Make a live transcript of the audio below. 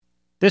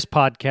This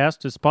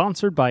podcast is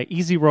sponsored by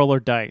Easy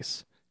Roller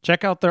Dice.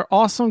 Check out their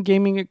awesome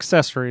gaming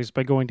accessories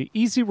by going to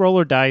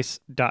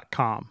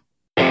easyrollerdice.com.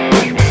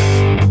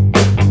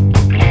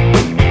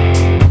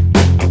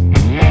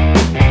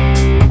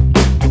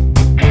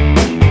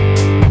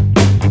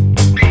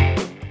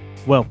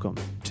 Welcome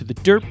to the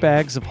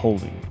Dirtbags of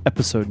Holding,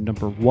 episode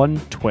number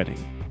 120.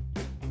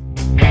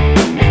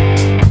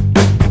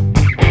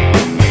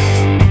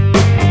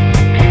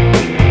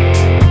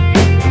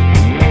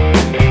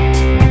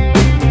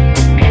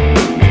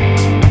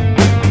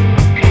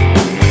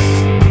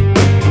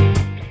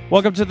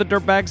 Welcome to the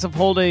Dirtbags of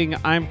Holding.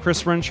 I'm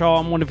Chris Renshaw.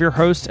 I'm one of your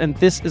hosts, and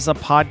this is a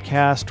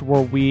podcast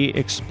where we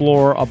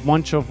explore a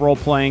bunch of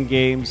role-playing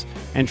games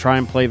and try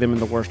and play them in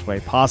the worst way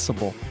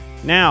possible.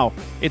 Now,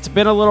 it's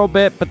been a little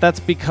bit, but that's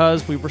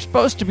because we were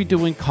supposed to be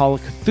doing Call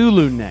of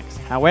Cthulhu next.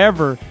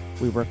 However,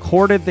 we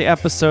recorded the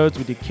episodes,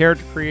 we did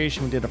character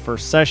creation, we did a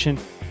first session,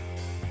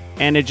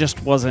 and it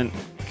just wasn't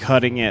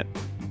cutting it.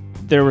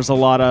 There was a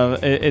lot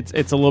of... It's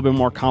a little bit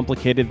more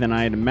complicated than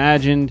I had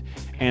imagined,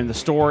 and the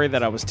story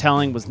that I was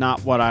telling was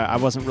not what I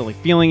wasn't really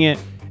feeling it.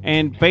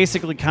 And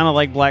basically, kind of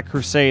like Black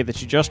Crusade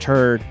that you just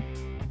heard,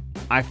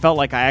 I felt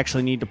like I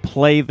actually need to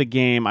play the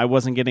game. I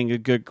wasn't getting a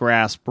good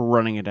grasp for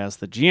running it as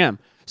the GM.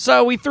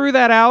 So we threw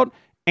that out,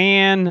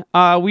 and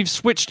we've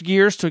switched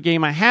gears to a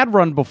game I had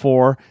run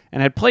before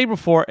and had played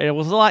before. And it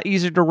was a lot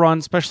easier to run,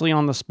 especially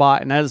on the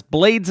spot, and that is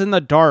Blades in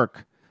the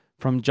Dark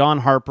from John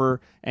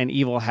Harper and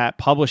Evil Hat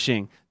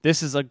Publishing.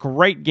 This is a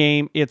great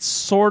game. It's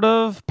sort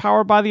of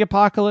Powered by the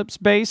Apocalypse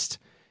based,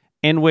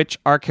 in which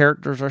our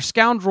characters are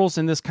scoundrels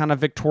in this kind of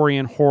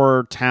Victorian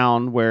horror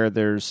town where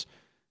there's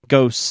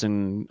ghosts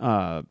and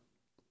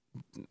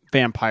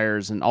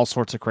vampires and all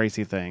sorts of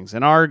crazy things.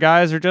 And our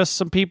guys are just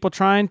some people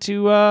trying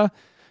to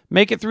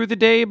make it through the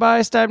day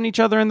by stabbing each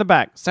other in the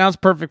back. Sounds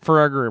perfect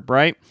for our group,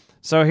 right?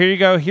 So here you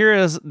go. Here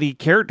is the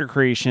character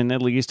creation,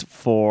 at least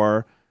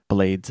for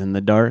Blades in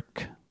the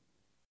Dark.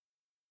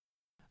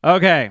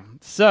 Okay,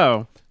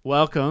 so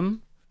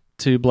welcome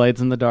to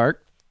Blades in the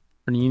Dark.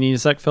 Or do you need a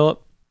sec,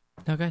 Philip?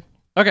 No, good.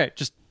 Okay,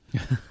 just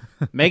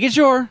making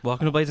sure.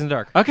 Welcome to Blades in the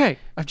Dark. Okay,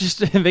 I'm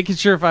just making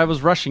sure if I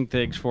was rushing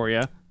things for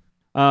you.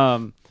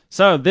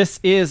 So this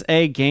is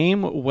a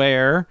game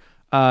where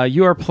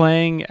you are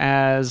playing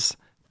as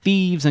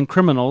thieves and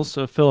criminals.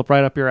 So Philip,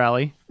 right up your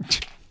alley.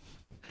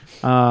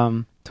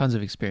 Tons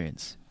of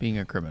experience being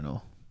a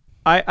criminal.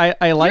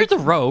 I like... You're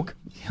the rogue.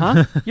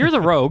 Huh? You're the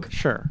rogue.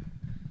 Sure.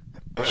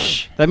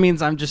 That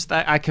means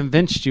I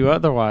convinced you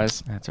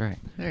otherwise. That's right.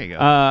 There you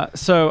go.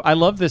 So I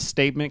love this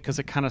statement because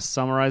it kind of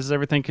summarizes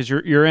everything. Because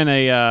you're in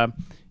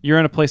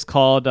a place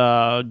called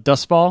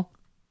Dustfall.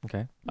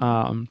 Okay.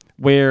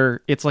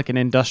 Where it's like an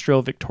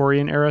industrial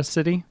Victorian era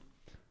city,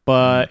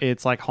 but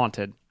it's like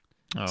haunted.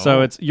 Oh.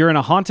 So you're in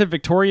a haunted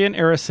Victorian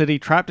era city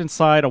trapped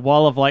inside a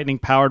wall of lightning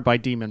powered by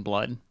demon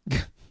blood.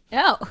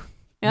 Oh,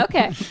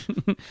 okay.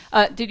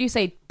 Did you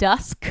say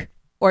dusk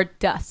or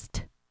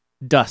dust?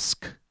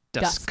 Dusk.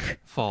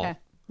 Fall. Okay.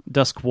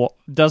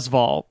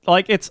 Dusval.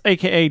 Like it's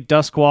AKA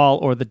Duskwall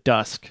or the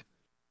Dusk,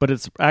 but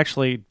it's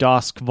actually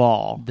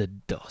Duskval. The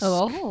dusk.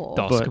 Oh.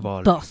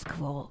 Duskval.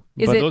 Duskval.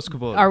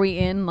 Duskval. Are we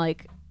in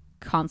like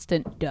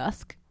constant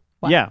dusk?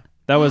 Wow. Yeah,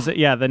 that was it.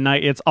 Yeah, the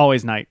night. It's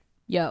always night.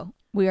 Yo,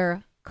 we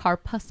are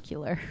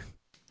crepuscular.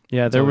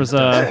 Yeah, there was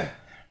a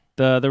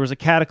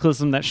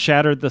cataclysm that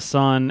shattered the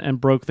sun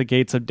and broke the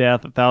gates of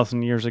death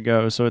 1,000 years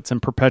ago. So it's in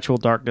perpetual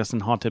darkness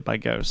and haunted by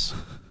ghosts.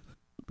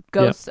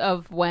 Ghosts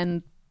of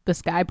when the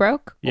sky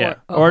broke? Yeah,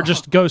 or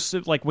just ghosts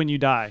of, like when you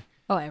die.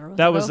 Oh, everyone's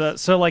that a was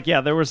ghost? so like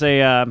there was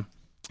a.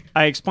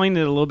 I explained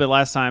it a little bit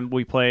last time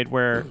we played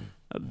where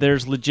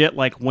there's legit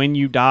like when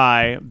you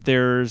die,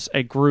 there's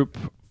a group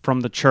from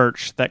the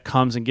church that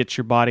comes and gets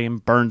your body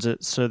and burns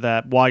it so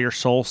that while your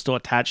soul's still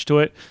attached to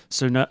it,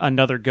 so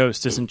another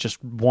ghost isn't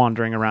just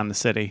wandering around the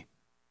city.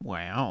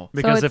 Wow.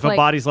 Because so if a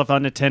body's left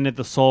unattended,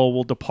 the soul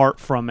will depart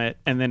from it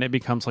and then it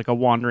becomes like a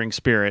wandering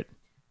spirit.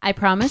 I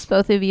promise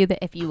both of you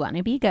that if you want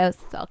to be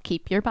ghosts, I'll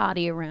keep your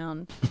body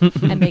around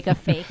and make a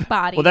fake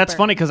body. Well, that's burn.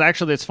 funny because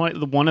actually it's funny.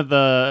 One of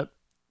the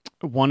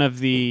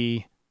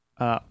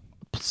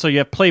so you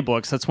have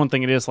playbooks. That's one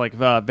thing. It is like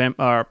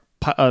Powered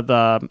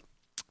by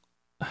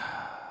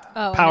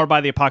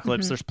the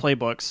Apocalypse. Mm-hmm. There's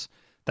playbooks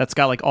that's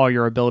got like all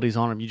your abilities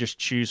on them. You just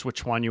choose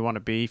which one you want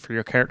to be for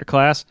your character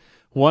class.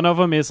 One of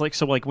them is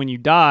like when you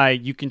die,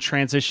 you can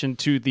transition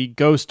to the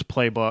ghost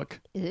playbook,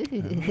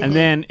 and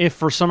then if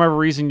for some other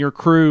reason your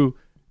crew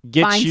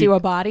finds you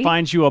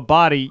a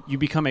body, you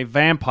become a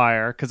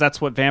vampire, because that's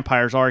what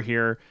vampires are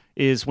here,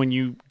 is when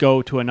you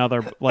go to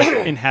another, like,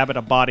 inhabit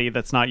a body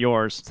that's not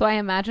yours. So I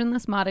imagine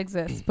this mod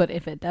exists, but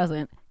if it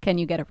doesn't, can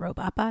you get a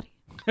robot body?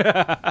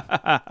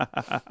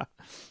 That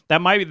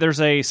might be, there's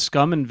a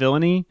Scum and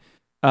Villainy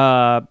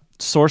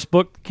source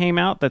book came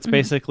out that's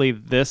basically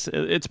this.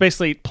 It's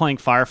basically playing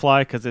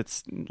Firefly, because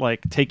it's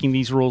like taking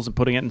these rules and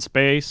putting it in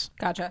space.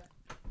 Gotcha.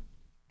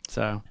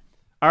 So,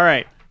 all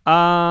right.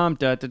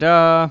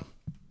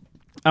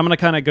 I'm going to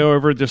kind of go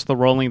over just the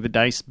rolling the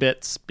dice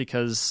bits,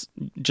 because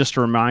just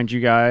to remind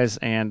you guys.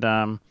 And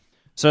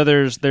So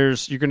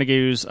there's you're going to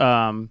use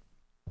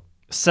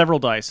several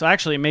dice. So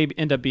actually, it may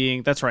end up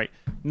being, that's right.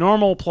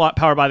 Normal plot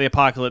Powered by the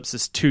Apocalypse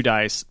is 2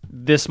 dice.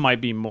 This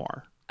might be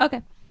more.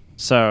 Okay.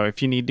 So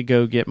if you need to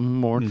go get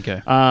more,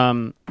 Okay.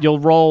 You'll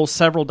roll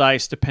several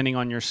dice depending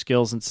on your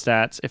skills and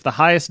stats. If the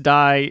highest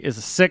die is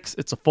a 6,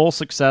 it's a full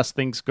success.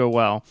 Things go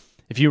well.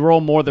 If you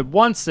roll more than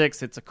 1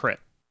 6, it's a crit.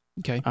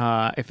 Okay.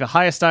 If the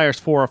highest die is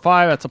 4 or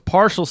 5, that's a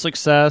partial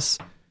success,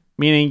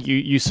 meaning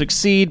you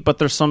succeed, but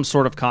there's some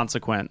sort of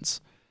consequence.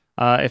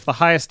 If the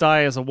highest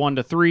die is a 1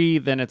 to 3,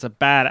 then it's a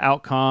bad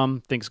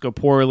outcome. Things go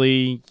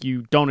poorly,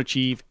 you don't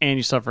achieve, and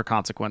you suffer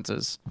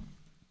consequences.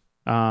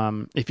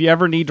 If you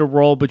ever need to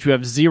roll, but you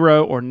have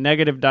 0 or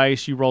negative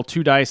dice, you roll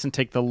 2 dice and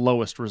take the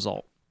lowest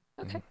result.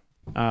 Okay.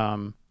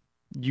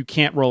 You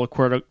can't roll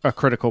a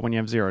critical when you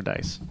have 0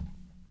 dice.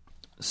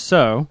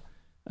 So,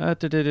 A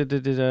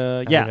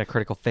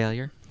critical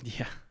failure.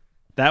 Yeah.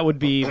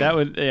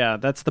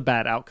 That's the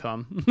bad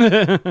outcome.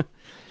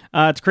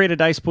 To create a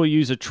dice pool,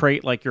 use a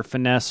trait like your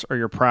finesse or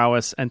your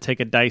prowess and take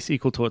a dice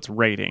equal to its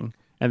rating.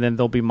 And then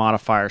there'll be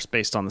modifiers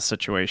based on the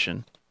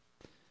situation.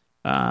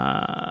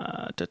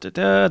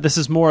 This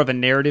is more of a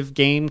narrative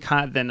game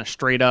than a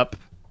straight up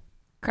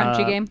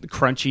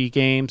crunchy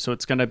game. So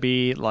it's going to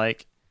be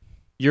like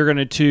you're going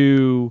to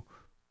do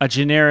a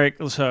generic.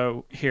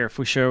 So here, if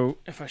I show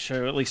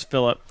at least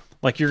Philip,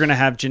 like you're going to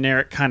have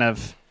generic kind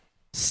of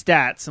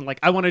stats and like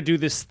I want to do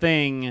this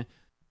thing.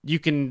 You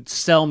can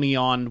sell me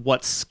on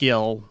what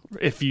skill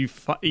if you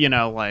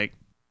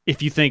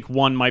if you think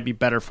one might be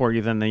better for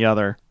you than the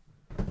other.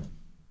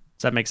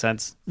 Does that make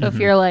sense? So if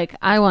you're like,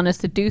 I want to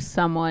seduce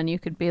someone, you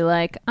could be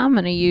like, I'm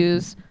going to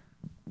use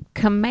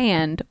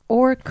command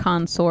or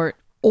consort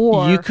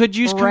or you could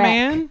use wreck,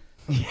 command.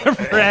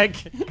 Wreck.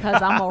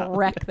 because I'm going to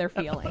wreck their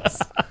feelings.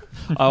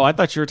 Oh, I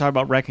thought you were talking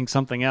about wrecking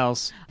something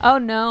else. Oh,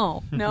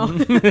 no.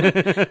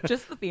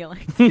 Just the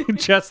feelings.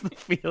 Just the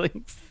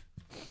feelings.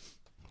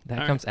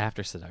 That comes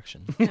after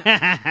seduction.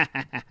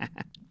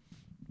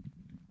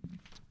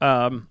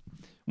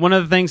 One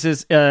of the things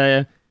is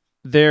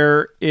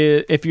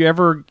if you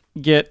ever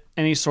get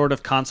any sort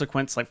of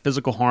consequence like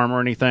physical harm or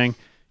anything,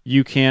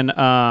 you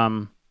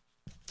can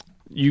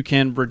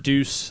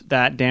reduce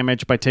that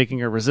damage by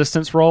taking a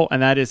resistance roll,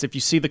 and that is if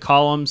you see the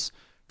columns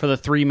for the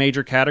 3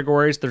 major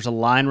categories, there's a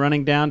line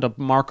running down to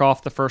mark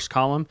off the first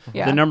column.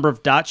 Yeah. The number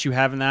of dots you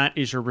have in that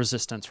is your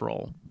resistance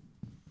roll.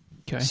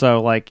 Okay.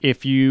 So, like,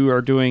 if you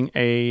are doing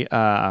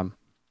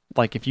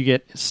if you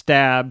get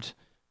stabbed,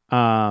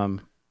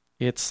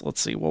 let's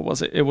see, what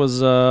was it? It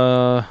was,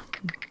 like,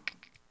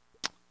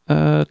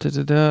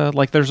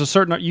 there's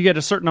you get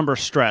a certain number of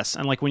stress,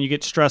 and, like, when you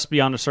get stressed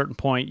beyond a certain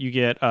point, you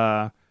get,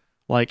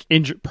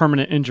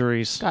 permanent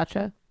injuries.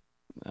 Gotcha.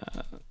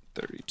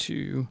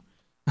 32.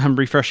 I'm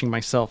refreshing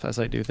myself as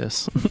I do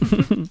this.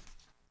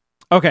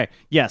 Okay,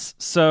 yes.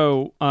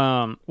 So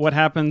what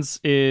happens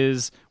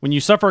is when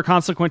you suffer a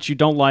consequence you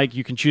don't like,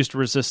 you can choose to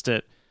resist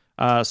it.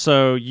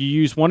 So you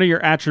use one of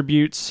your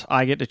attributes.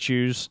 I get to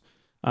choose.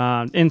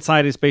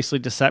 Insight is basically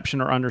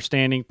deception or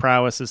understanding.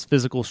 Prowess is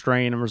physical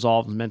strain, and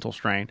resolve is mental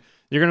strain.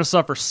 You're going to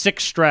suffer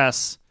 6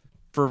 stress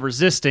for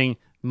resisting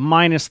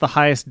minus the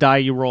highest die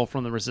you roll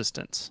from the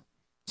resistance.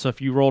 So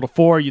if you rolled a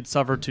 4, you'd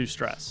suffer 2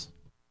 stress.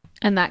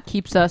 And that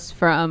keeps us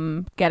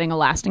from getting a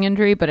lasting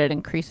injury, but it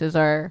increases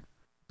our...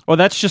 Well,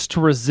 that's just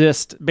to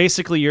resist.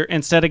 Basically,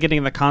 instead of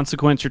getting the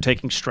consequence, you're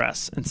taking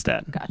stress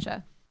instead.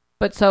 Gotcha.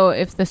 But so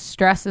if the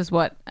stress is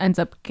what ends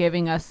up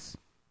giving us...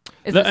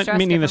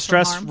 Meaning the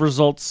stress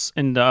results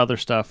into other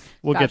stuff.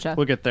 We'll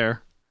get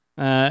there.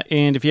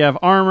 And if you have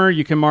armor,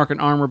 you can mark an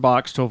armor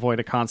box to avoid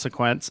a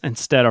consequence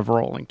instead of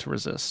rolling to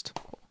resist.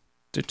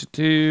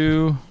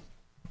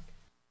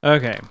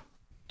 Okay.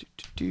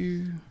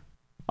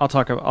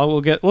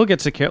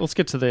 Let's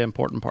get to the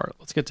important part.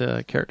 Let's get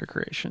to character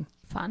creation.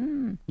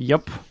 Fun.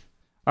 Yep.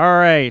 All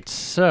right.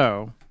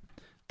 So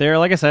there,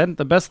 like I said,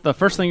 the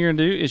first thing you're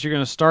gonna do is you're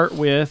gonna start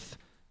with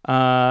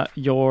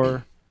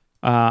your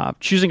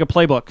choosing a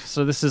playbook.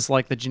 So this is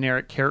like the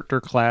generic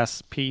character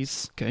class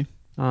piece. Okay.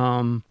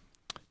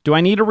 Do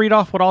I need to read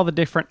off what all the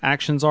different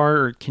actions are,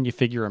 or can you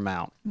figure them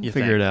out?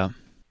 Figure it out.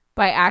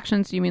 By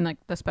actions, you mean like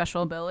the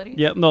special ability?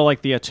 Yeah, no,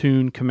 like the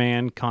attune,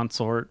 command,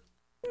 consort.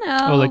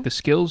 No. Oh, like the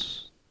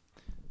skills?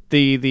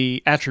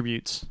 The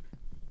attributes.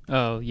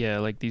 Oh, yeah,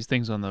 like these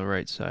things on the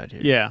right side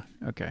here. Yeah.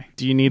 Okay.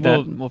 Do you need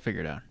that? We'll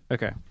figure it out.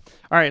 Okay.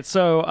 All right,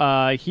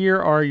 so here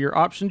are your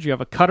options. You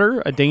have a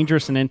cutter, a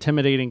dangerous and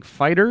intimidating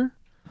fighter,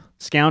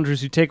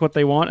 scoundrels who take what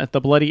they want at the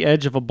bloody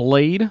edge of a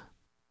blade.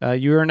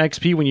 You earn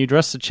XP when you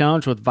address the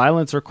challenge with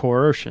violence or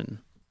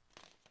coercion.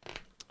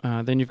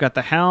 Then you've got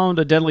the hound,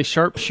 a deadly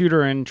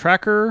sharpshooter and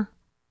tracker.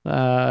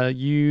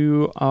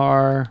 You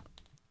are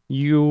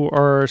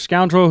a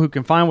scoundrel who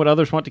can find what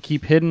others want to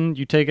keep hidden.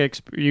 You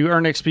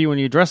earn XP when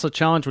you address a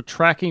challenge with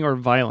tracking or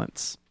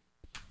violence.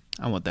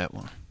 I want that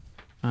one.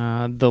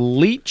 The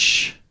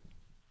leech,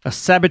 a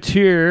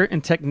saboteur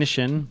and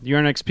technician. You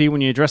earn XP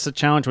when you address a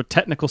challenge with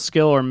technical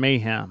skill or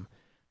mayhem.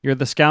 You're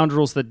the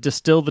scoundrels that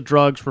distill the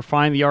drugs,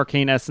 refine the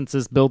arcane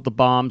essences, build the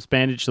bombs,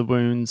 bandage the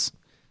wounds,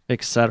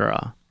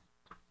 etc.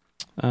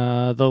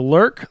 The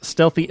Lurk,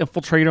 stealthy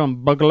infiltrator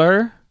and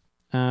burglar.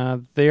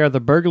 They are the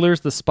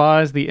burglars, the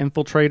spies, the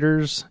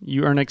infiltrators.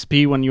 You earn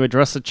XP when you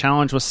address a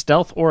challenge with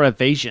stealth or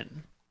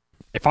evasion.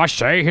 If I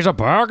say he's a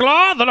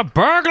burglar, then a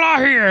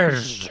burglar he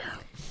is.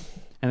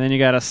 And then you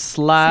got a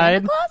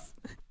slide.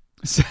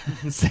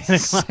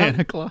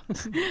 Santa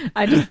Claus.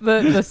 I just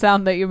the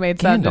sound that you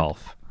made sounded. Gandalf.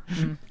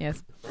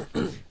 Yes.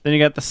 Then you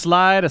got the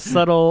slide, a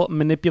subtle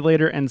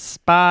manipulator, and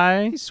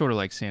spy. He's sort of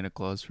like Santa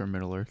Claus from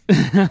Middle Earth. He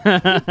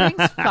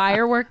brings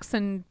fireworks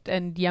and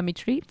yummy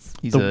treats.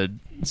 He's a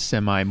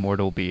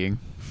semi-mortal being.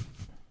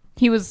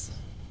 He was,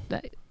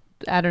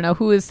 I don't know,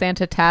 who is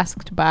Santa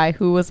tasked by?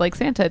 Who was like,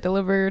 Santa,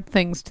 deliver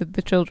things to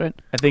the children.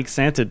 I think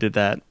Santa did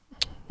that.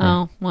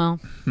 Oh, well.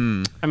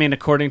 I mean,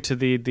 according to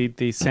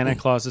the Santa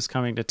Claus is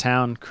Coming to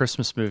Town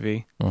Christmas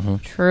movie.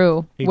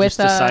 True. He With, just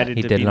decided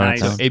he to did be it on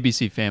nice. its own.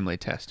 ABC Family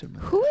tested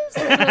him. who is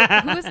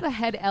the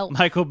head elf?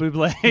 Michael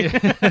Bublé.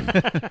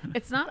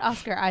 It's not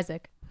Oscar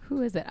Isaac.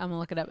 Who is it? I'm going to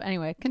look it up.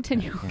 Anyway,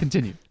 continue.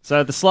 Continue.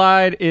 So the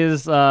slide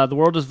is the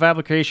world is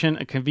fabrication,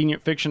 a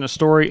convenient fiction, a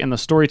story, and the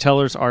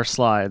storytellers are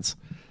slides.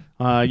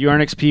 You earn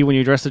XP when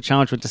you address the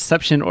challenge with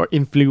deception or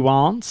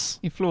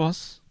influence.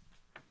 Influence.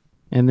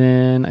 And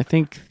then I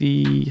think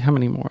how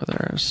many more are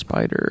there?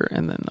 Spider,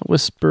 and then the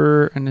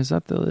whisper, and is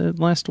that the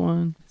last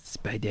one?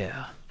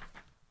 Spider.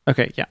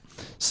 Okay, yeah.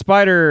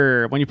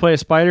 Spider. When you play a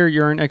spider,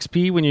 you earn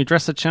XP when you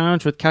address a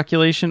challenge with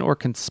calculation or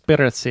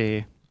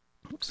conspiracy.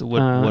 So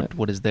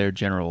what is their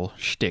general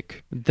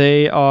shtick?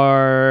 They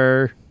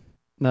are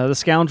the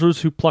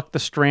scoundrels who pluck the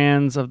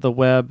strands of the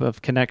web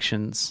of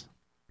connections.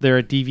 They're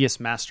a devious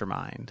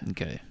mastermind.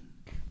 Okay.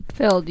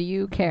 Phil, do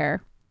you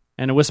care?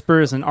 And a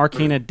whisper is an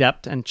arcane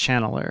adept and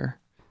channeler.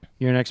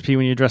 You earn XP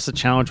when you address a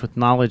challenge with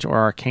knowledge or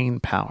arcane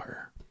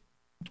power.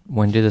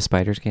 When do the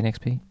spiders gain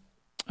XP?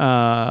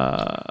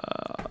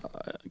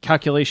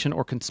 Calculation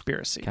or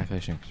conspiracy.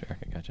 Calculation. Okay,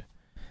 gotcha.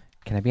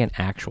 Can I be an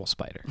actual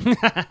spider?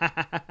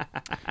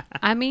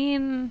 I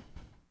mean,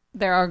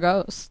 there are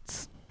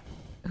ghosts.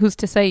 Who's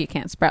to say you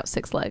can't sprout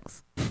 6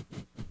 legs?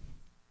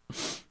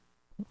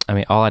 I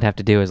mean, all I'd have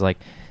to do is like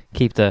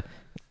keep the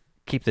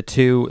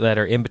two that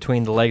are in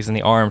between the legs and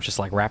the arms, just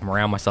like wrap them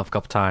around myself a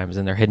couple times,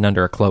 and they're hidden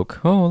under a cloak.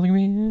 Oh, look at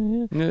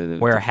me!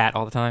 Wear a hat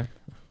all the time.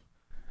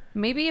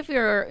 Maybe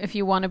if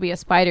you want to be a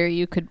spider,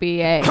 you could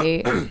be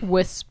a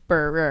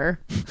whisperer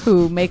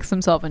who makes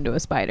himself into a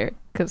spider.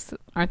 Because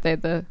aren't they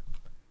the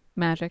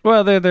magic?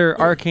 Well, they're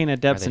arcane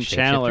adepts Are they and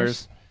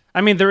channelers.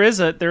 I mean, there is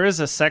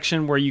a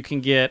section where you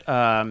can get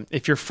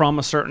if you're from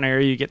a certain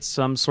area, you get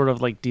some sort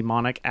of like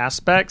demonic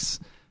aspects,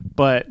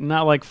 but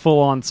not like full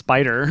on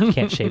spider.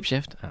 Can't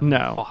shapeshift. Oh,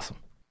 No. Awesome.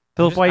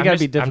 Philip, why you gotta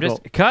be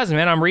difficult? Because,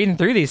 man, I'm reading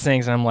through these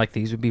things and I'm like,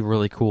 these would be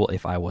really cool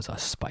if I was a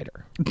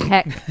spider.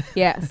 Heck,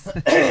 yes.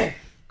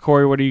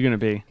 Corey, what are you gonna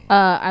be?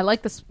 I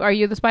like this. Are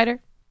you the spider,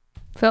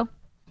 Phil?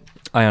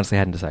 I honestly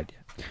hadn't decided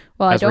yet.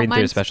 Well, I I was don't reading through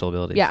mind the special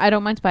abilities. Yeah, I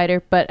don't mind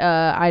spider, but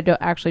I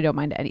don't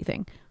mind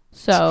anything.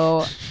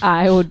 So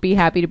I would be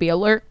happy to be a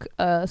lurk,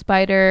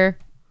 spider.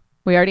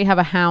 We already have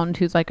a hound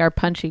who's like our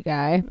punchy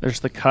guy.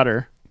 There's the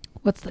cutter.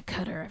 What's the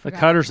cutter? I The forgot.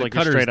 cutter's The like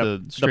cutter's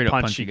a straight up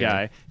punchy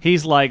guy. guy.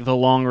 He's like the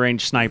long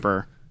range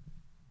sniper.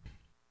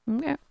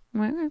 Okay.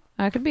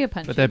 I could be a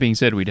punchy. But that being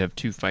said, we'd have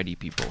 2 fighty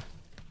people.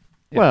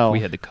 If Well,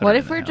 we had the cutter. What and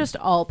if the we're hound. just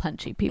all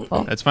punchy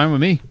people? That's fine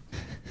with me.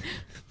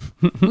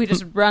 We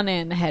just run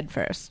in head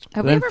first.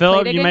 Have we Then ever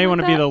Philip, played a you game may like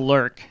want to be that? the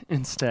lurk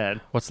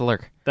instead. What's the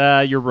lurk?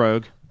 Your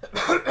rogue.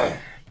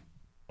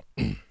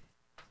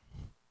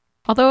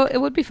 Although it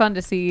would be fun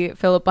to see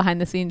Philip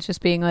behind the scenes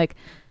just being like,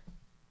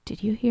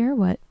 "Did you hear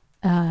what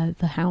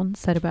the hound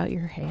said about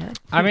your hair?"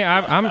 I mean,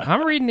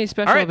 I'm reading these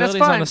special All right, that's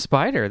abilities on fine. the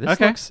spider. This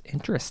Okay. looks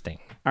interesting.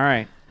 All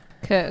right.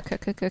 Cuh. Coo.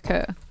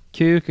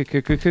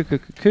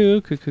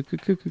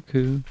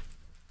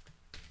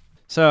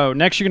 So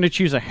next you're going to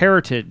choose a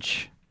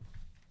heritage.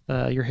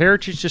 Your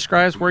heritage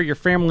describes where your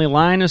family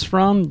line is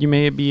from. You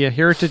may be a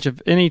heritage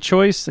of any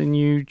choice, and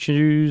you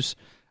choose.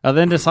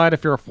 Then decide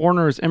if you're a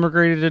foreigner who's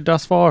immigrated to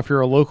Dustfall or if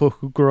you're a local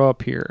who grew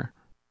up here.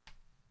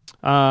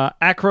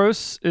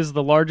 Akros is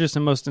the largest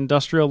and most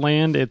industrial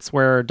land. It's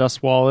where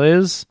Dustfall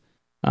is.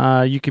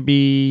 You could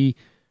be...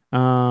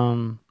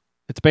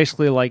 it's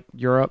basically like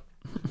Europe.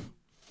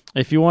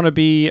 If you want to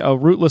be a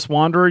rootless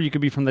wanderer, you could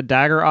be from the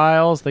Dagger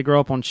Isles. They grow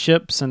up on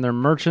ships and they're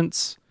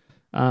merchants.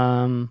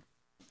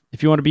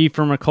 If you want to be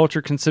from a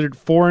culture considered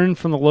foreign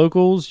from the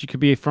locals, you could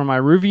be from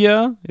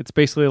Iruvia. It's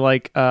basically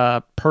like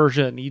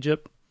Persia and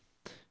Egypt.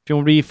 If you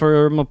want to be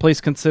from a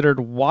place considered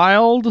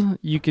wild,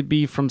 you could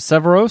be from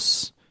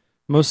Severos.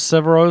 Most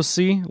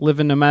Severosi live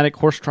in nomadic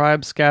horse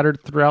tribes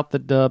scattered throughout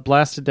the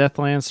blasted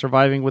Deathlands,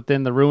 surviving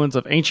within the ruins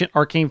of ancient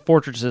arcane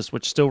fortresses,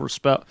 which still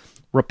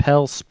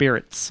repel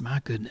spirits.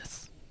 My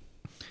goodness.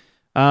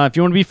 If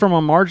you want to be from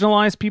a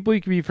marginalized people,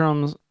 you could be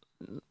from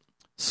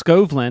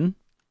Skovlin,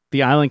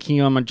 the island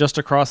kingdom just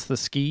across the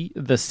sea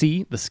from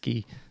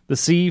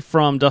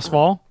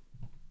Dustfall.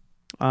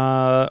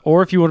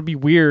 Or if you want to be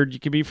weird, you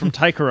could be from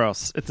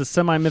Tykeros. It's a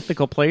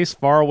semi-mythical place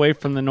far away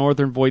from the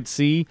northern Void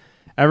Sea.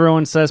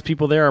 Everyone says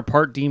people there are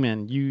part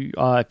demon. You,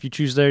 if you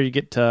choose there, you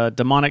get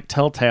demonic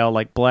telltale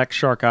like black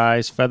shark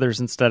eyes,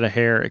 feathers instead of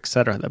hair,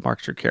 etc. That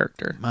marks your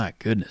character. My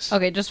goodness.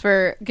 Okay,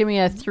 give me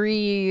a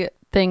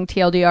 3-thing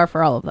TLDR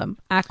for all of them.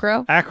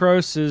 Acro.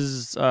 Akros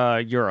is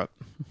Europe.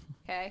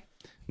 Okay.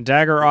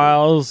 Dagger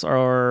Isles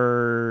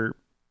are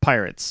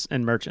pirates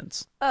and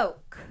merchants. Oh,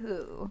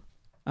 cool.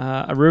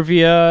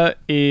 Aruvia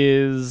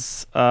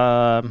is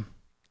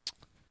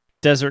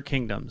desert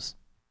kingdoms.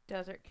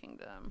 Desert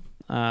Kingdom.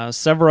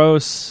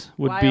 Severos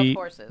would Wild be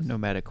horses.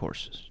 Nomadic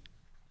horses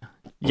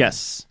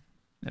yes,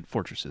 and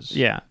fortresses.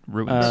 yeah.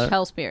 Ruins.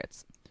 Hell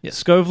spirits.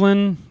 Yes.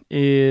 Skovlin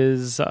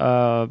is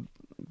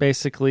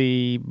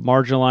basically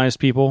marginalized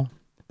people.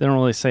 They don't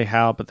really say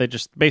how, but they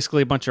just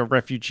basically a bunch of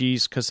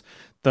refugees because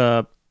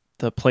the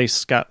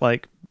place got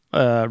like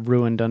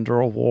ruined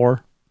under a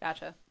war.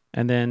 Gotcha.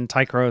 And then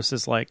Tychros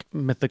is like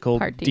mythical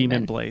Part demon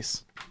demon.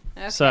 place.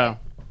 Okay. So,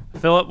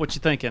 Philip, what you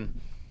thinking?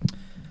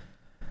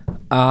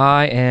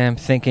 I am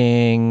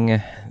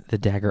thinking the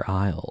Dagger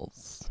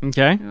Isles.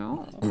 Okay.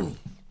 Oh.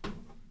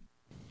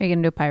 Are you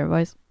going to do Pirate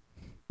Voice?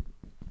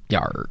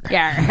 Yarg.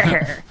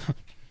 Yeah.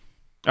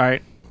 All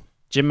right.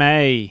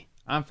 Jimmy.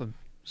 I'm from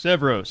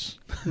Severos.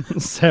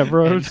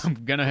 Severos. And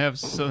I'm gonna have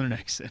Southern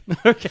accent.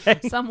 Okay.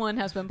 Someone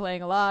has been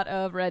playing a lot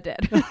of Red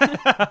Dead.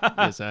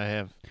 Yes, I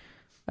have.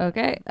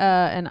 Okay.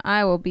 And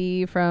I will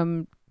be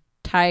from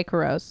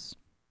Tychros.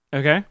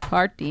 Okay.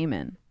 Part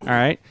demon. All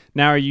right.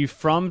 Now, are you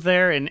from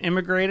there and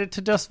immigrated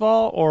to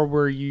Dustfall, or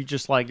were you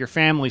just like your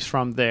family's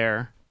from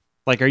there?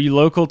 Like, are you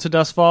local to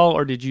Dustfall,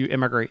 or did you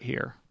immigrate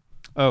here?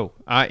 Oh,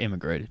 I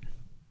immigrated.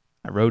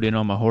 I rode in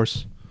on my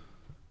horse.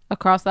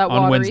 Across that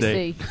On watery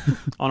Wednesday. sea.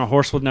 On a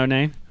horse with no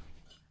name?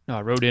 No,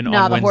 I rode in No,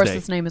 on the Wednesday.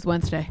 horse's name is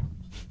Wednesday.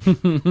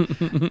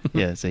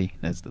 Yeah, see,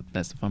 that's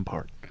the fun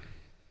part.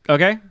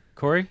 Okay.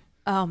 Corey?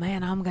 Oh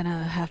man, I'm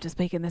gonna have to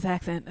speak in this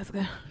accent. That's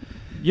good.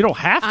 You don't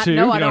have to.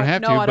 No, I You don't don't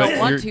have no, to, I don't but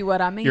want you're- to.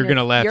 What I mean, you're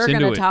gonna is lapse you're into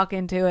gonna it. talk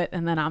into it,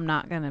 and then I'm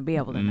not gonna be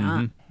able to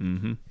not.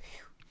 Mm-hmm.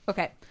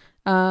 Okay.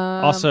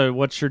 Also,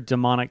 what's your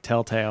demonic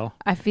telltale?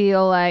 I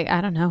feel like I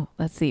don't know.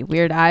 Let's see.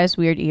 Weird eyes,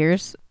 weird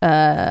ears.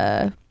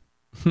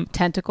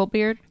 Tentacle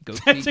beard, Goat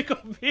feet. Tentacle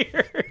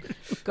beard.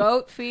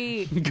 goat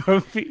feet.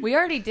 Goat feet. We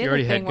already did You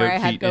already the had thing where goat I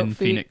had feet goat in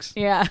feet. Phoenix.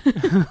 Yeah.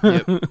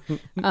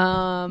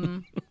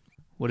 Yep.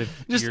 What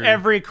if Just your-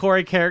 every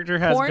Corey character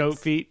has Horns? goat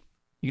feet.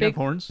 you can have big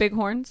horns? Big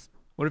horns.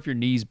 What if your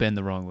knees bend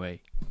the wrong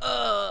way?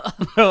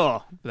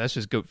 Oh. That's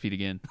just goat feet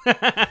again.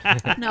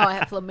 No, I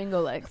have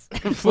flamingo legs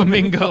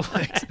Flamingo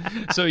legs.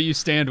 So you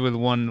stand with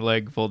one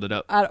leg folded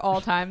up. at all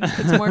times.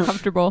 It's more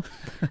comfortable.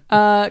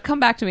 Come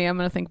back to me. I'm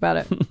gonna think about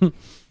it.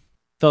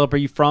 Philip, are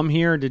you from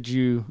here, or did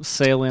you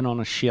sail in on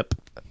a ship?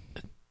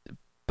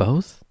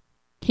 Both?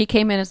 He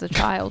came in as a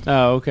child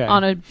Oh, okay.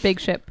 on a big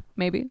ship,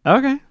 maybe.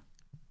 Okay.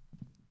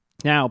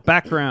 Now,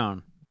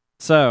 background.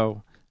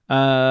 So,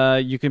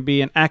 you can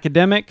be an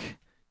academic,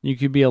 you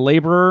could be a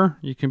laborer,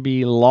 you can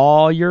be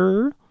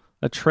lawyer,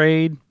 a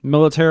trade,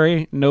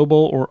 military,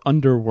 noble, or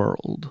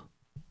underworld.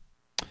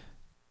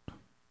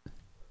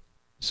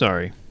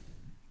 Sorry.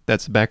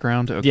 That's the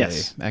background? Okay.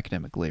 Yes.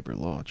 Academic, labor,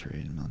 law,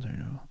 trade, military.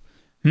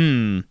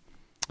 No.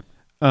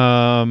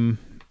 I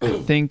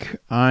think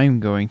I'm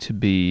going to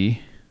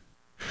be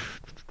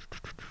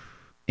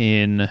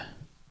in,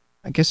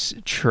 I guess,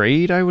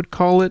 trade, I would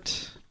call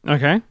it.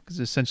 Okay. Because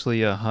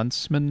essentially a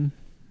huntsman,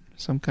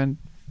 some kind,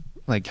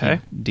 like Okay.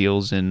 he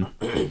deals in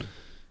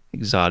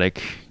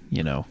exotic,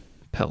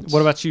 pelts.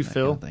 What about you, that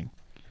Phil? kind of thing.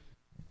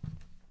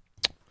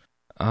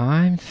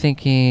 I'm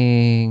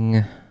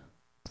thinking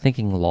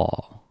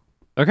law.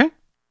 Okay.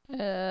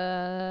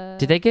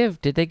 Did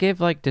they give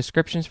like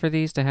descriptions for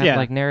these to have Yeah.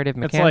 like narrative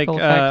It's mechanical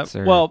like, effects?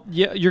 Or? well,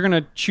 yeah, you're going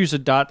to choose a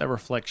dot that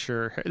reflects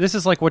your... This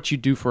is like what you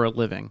do for a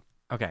living,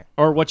 okay.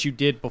 or what you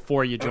did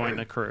before you joined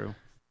the crew.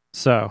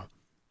 So,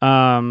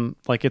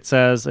 like it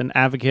says, an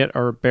advocate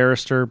or a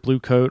barrister, blue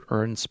coat,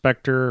 or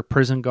inspector,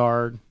 prison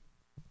guard.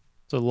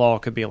 So law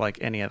could be like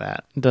any of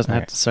that. It doesn't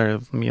have Right. to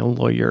serve me a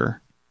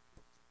lawyer.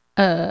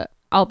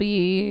 I'll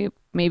be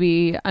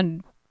maybe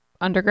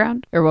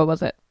underground, or what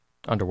was it?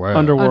 Underworld.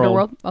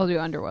 Underworld. I'll do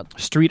underworld.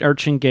 Street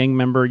urchin, gang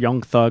member,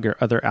 young thug, or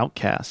other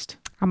outcast.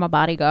 I'm a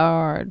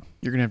bodyguard.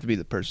 You're going to have to be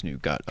the person who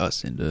got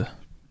us into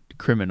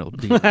criminal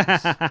dealings.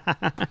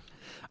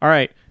 All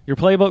right. Your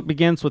playbook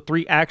begins with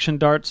 3 action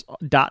dots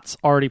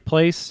already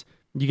placed.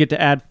 You get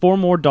to add 4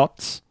 more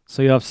dots,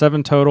 so you have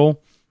 7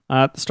 total.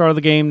 At the start of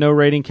the game, no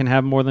rating can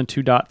have more than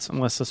 2 dots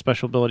unless a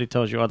special ability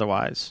tells you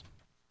otherwise.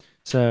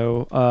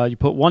 So you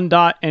put 1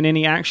 dot in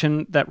any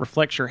action that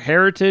reflects your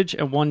heritage,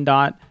 and 1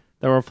 dot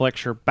that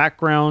reflects your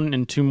background,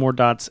 and 2 more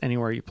dots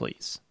anywhere you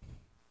please.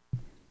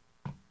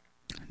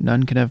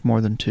 None can have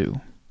more than 2.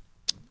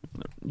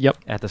 Yep,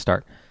 At the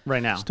start.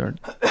 right now. Start.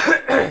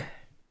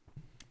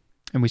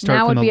 And we start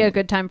Now from would be the a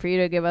good time for you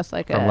to give us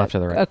like From left to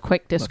the right. a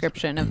quick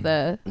description of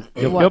the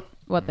Yep.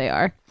 what they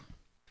are.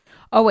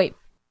 Oh wait,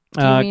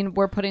 do you Uh, mean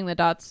we're putting the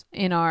dots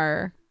in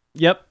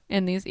Yep.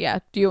 these? Yeah.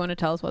 Do you want to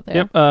tell us what they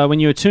Yep. When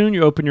you attune,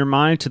 you open your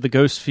mind to the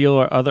ghost feel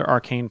or other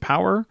arcane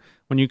power.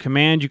 When you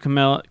command, you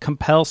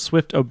compel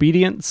swift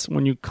obedience.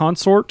 When you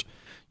consort,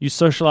 you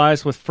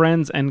socialize with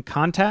friends and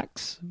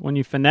contacts. When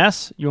you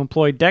finesse, you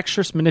employ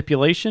dexterous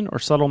manipulation or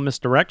subtle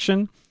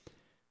misdirection.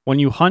 When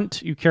you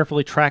hunt, you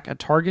carefully track a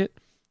target.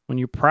 When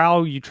you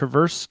prowl, you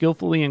traverse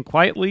skillfully and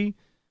quietly.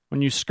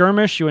 When you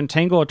skirmish, you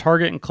entangle a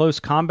target in close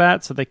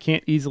combat so they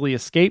can't easily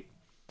escape.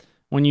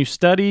 When you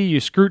study, you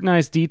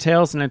scrutinize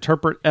details and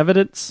interpret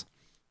evidence.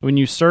 When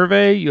you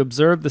survey, you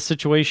observe the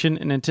situation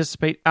and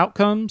anticipate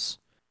outcomes.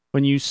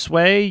 When you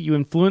sway, you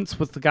influence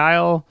with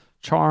guile,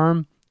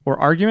 charm, or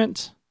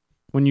argument.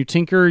 When you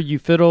tinker, you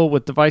fiddle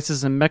with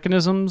devices and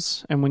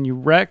mechanisms. And when you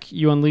wreck,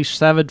 you unleash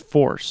savage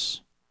force.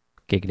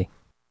 Giggity.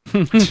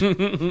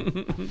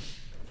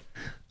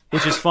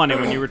 Which is funny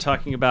when you were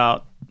talking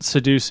about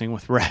seducing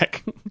with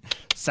wreck.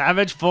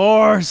 Savage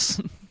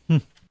force!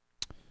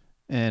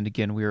 And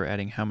again, we are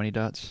adding how many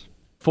dots?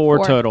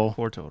 4 total.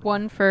 4 total.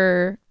 1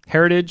 for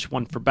Heritage,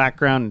 1 for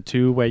background, and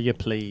 2 where you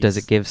please. Does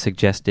it give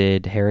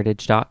suggested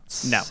heritage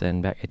dots? No.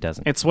 And it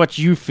doesn't. It's what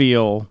you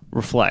feel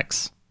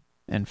reflects.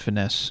 And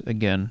finesse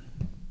again,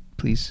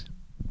 please.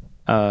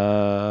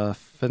 Oh,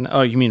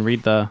 you mean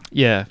read the...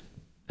 Yeah.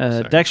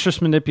 Sorry.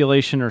 Dexterous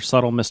manipulation or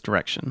subtle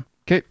misdirection.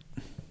 Okay.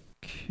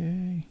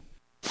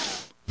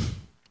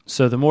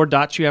 So the more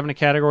dots you have in a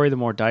category, the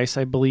more dice,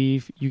 I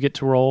believe, you get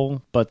to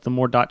roll. But the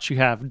more dots you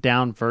have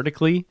down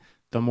vertically,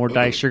 the more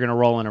dice you're going to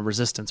roll in a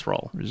resistance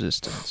roll.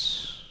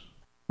 Resistance.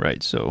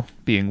 Right, so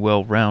being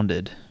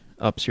well-rounded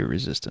ups your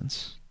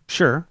resistance.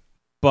 Sure,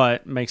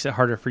 but makes it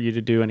harder for you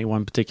to do any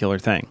one particular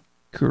thing.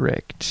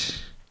 Correct.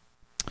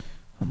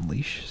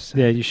 Unleash.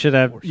 Yeah, you should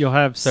have. You'll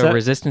have. So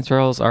resistance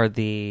rolls are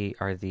the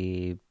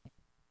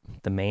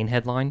main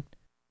headline.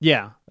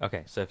 Yeah.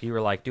 Okay, so if you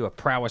were like, do a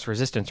prowess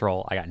resistance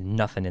roll, I got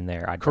nothing in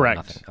there. I'd correct.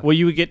 Roll nothing. Okay. Well,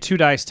 you would get 2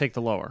 dice, take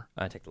the lower.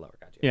 I take the lower.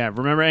 Gotcha. Yeah.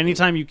 Remember,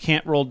 anytime you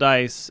can't roll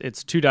dice,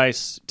 it's 2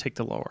 dice, take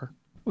the lower.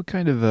 What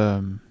kind of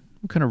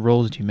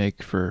rolls do you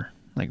make for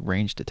like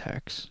ranged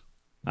attacks?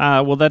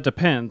 Well, that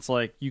depends.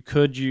 Like you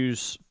could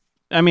use.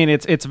 I mean,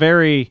 it's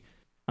very.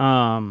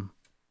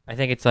 I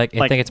think it's like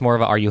I think it's more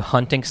of a, are you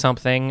hunting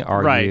something?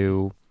 Are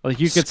you like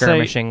you could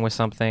skirmishing with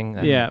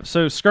something? Yeah.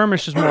 So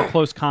skirmish is more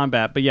close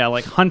combat, but yeah,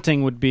 like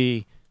hunting would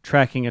be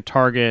tracking a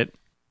target.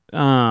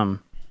 Right.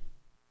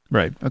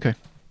 Okay.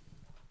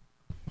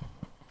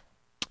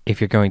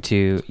 If you're going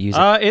to use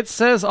it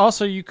says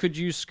also you could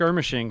use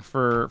skirmishing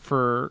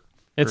for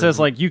it says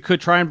like you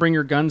could try and bring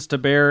your guns to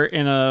bear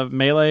in a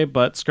melee,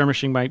 but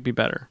skirmishing might be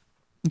better.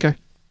 Okay.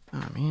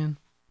 Oh man,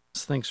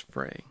 this thing's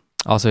fraying.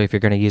 Also, if you're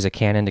going to use a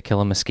cannon to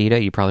kill a mosquito,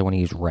 you probably want to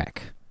use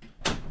wreck.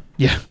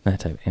 Yeah. That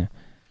type, yeah.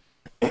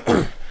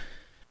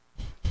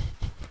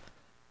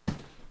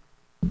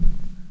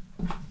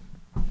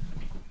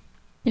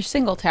 You're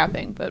single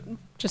tapping, but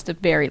just a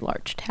very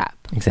large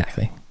tap.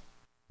 Exactly.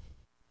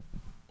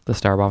 The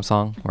Starbomb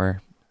song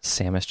where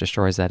Samus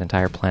destroys that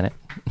entire planet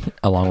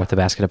along with the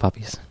basket of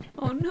puppies.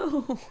 Oh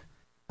no.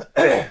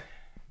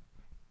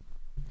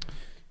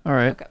 All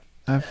right. Okay.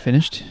 I've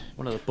finished.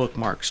 One of the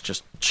bookmarks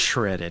just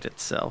shredded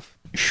itself.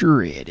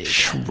 Shredded.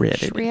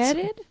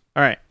 Shredded?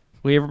 All right.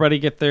 Will everybody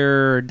get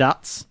their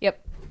dots?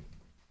 Yep.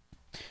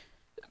 Do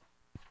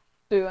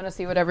we want to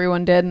see what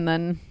everyone did and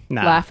then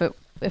laugh at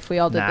if we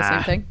all did the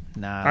same thing?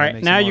 Nah. All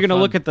right. Now you're going to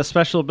look at the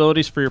special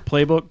abilities for your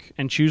playbook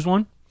and choose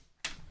one.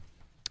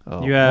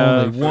 Oh, you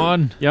have only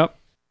one. Yep.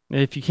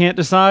 If you can't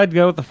decide,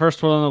 go with the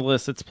first one on the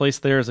list. It's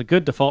placed there as a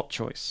good default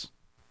choice.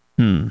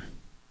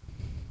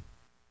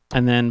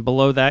 And then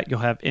below that, you'll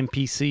have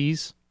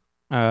NPCs.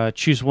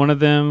 Choose one of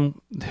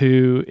them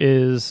who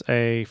is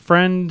a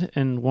friend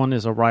and one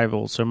is a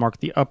rival. So mark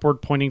the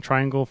upward pointing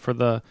triangle for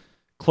the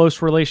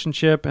close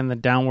relationship and the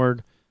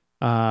downward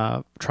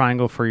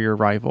triangle for your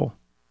rival.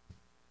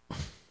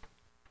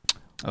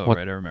 Oh, right.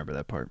 I remember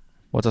that part.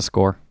 What's a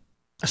score?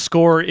 A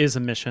score is a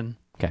mission.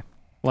 Okay.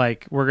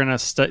 Like, we're going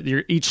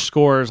to... each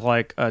score is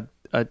like an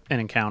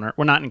encounter.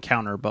 Well, not an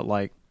encounter, but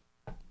like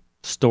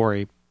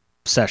story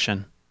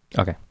session.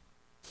 Okay.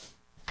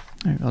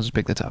 All right, I'll just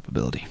pick the top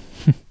ability.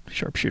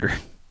 Sharpshooter.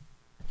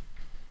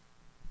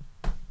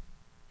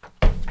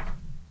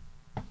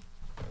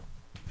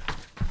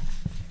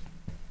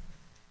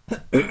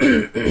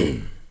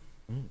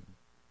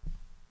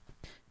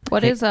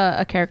 What is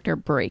a character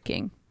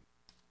breaking?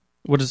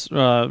 What is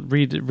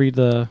read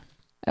the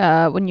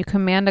when you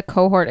command a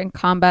cohort in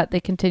combat, they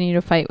continue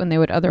to fight when they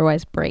would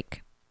otherwise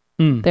break.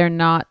 They're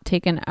not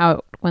taken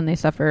out when they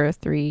suffer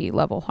 3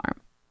 level harm.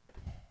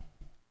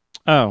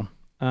 Oh.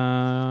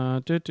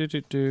 Let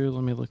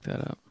me look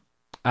that up.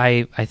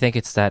 I think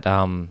it's that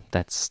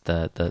that's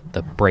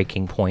the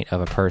breaking point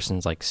of a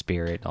person's like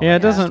spirit. Yeah,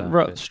 it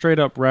doesn't straight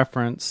up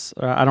reference.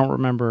 I don't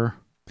remember.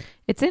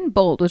 It's in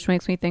bold, which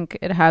makes me think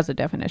it has a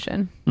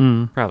definition.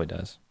 Probably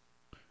does.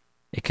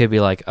 It could be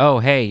like, oh,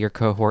 hey, your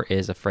cohort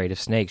is afraid of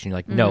snakes, and you're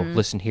like, no,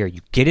 listen here,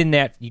 you get in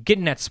that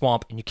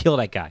swamp and you kill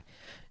that guy,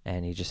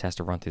 and he just has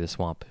to run through the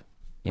swamp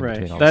in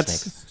between all the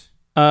snakes.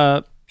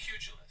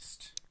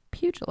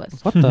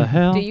 Pugilist. What the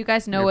hell? Do you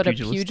guys know what a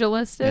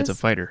pugilist is? Yeah, it's a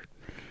fighter.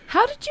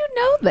 How did you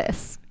know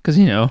this? Because,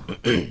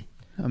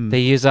 They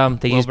use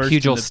well-versed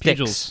pugil in the sticks.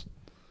 pugils.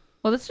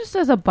 Well, this just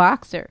says a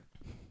boxer.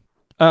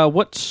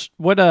 What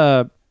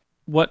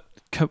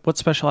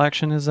special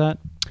action is that?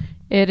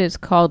 It is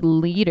called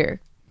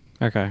leader.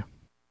 Okay.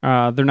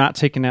 They're not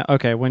taking out.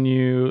 Okay,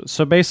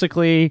 so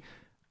basically,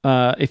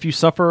 if you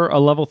suffer a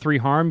level 3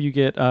 harm, you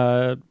get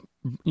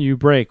you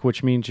break,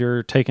 which means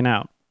you're taken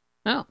out.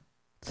 Oh,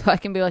 so I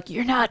can be like,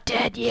 you're not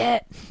dead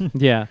yet.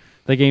 Yeah,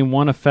 they gain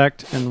 1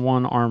 effect and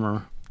 1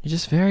 armor. You're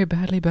just very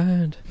badly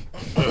burned.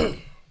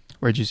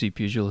 Where'd you see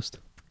pugilist?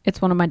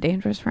 It's one of my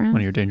dangerous friends, One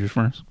of your dangerous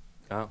friends?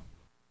 Oh.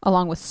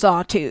 along with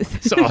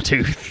Sawtooth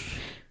Sawtooth.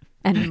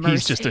 and Mercy.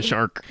 He's just a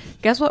shark.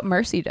 Guess what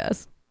Mercy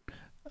does?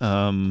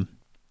 Hurts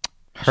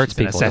She's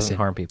an people, doesn't assassin.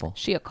 harm people.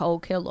 She a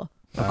cold killer.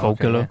 A coal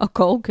killer. A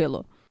cold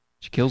killer.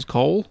 She kills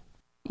coal?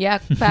 Yeah,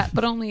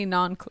 but only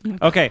non-clean.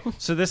 Okay,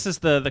 so this is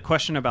the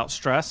question about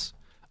stress.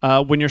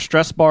 When your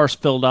stress bar is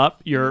filled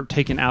up, you're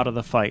taken out of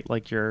the fight,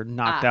 like you're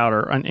knocked out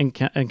or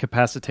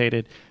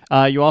incapacitated.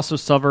 You also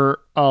suffer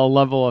a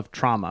level of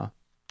trauma,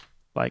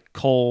 like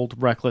cold,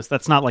 reckless.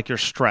 That's not like you're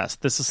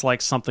stressed. This is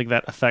like something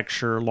that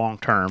affects your long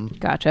term.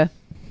 Gotcha.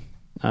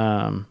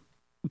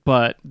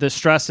 But the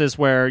stress is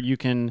where you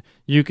can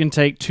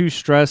take 2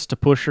 stress to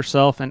push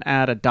yourself and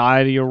add a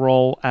die to your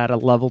roll, add a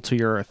level to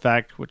your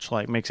effect, which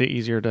like makes it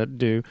easier to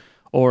do,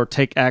 or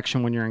take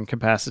action when you're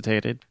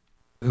incapacitated.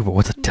 Ooh, but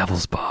what's a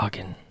devil's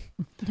bargain?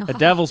 A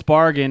devil's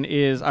bargain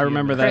is, I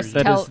remember that is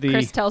the...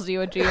 Chris tells you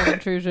a GM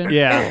intrusion.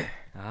 Yeah.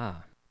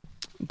 Ah.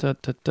 I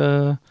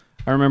gotta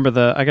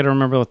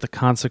remember what the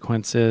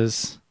consequence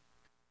is.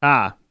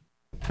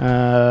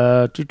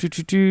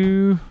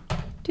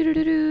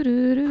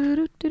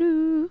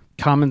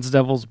 Commons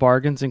devil's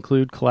bargains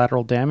include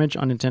collateral damage,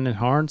 unintended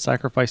harm,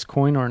 sacrifice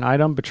coin or an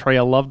item, betray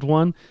a loved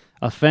one,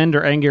 offend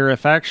or anger a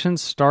faction,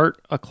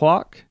 start a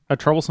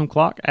troublesome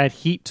clock, add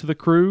heat to the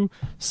crew,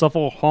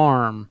 suffer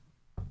harm.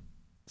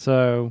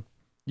 So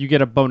you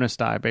get a bonus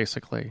die,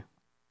 basically.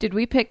 Did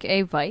we pick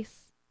a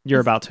vice?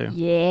 You're about to.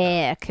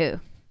 Yeah, cool.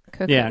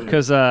 Yeah,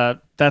 because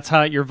that's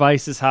how your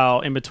vice is how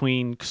in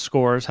between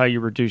scores, how you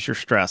reduce your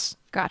stress.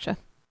 Gotcha.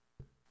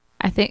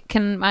 I think,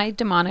 can my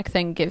demonic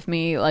thing give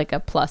me like a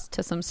plus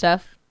to some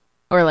stuff?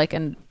 Or like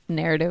a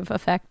narrative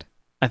effect?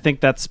 I think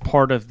that's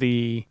part of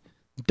the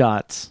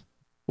dots.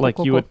 Like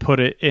Cool. you would put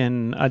it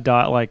in a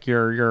dot, like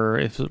your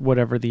if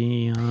whatever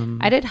the.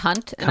 I did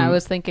hunt, and I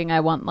was thinking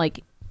I want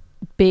like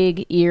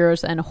big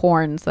ears and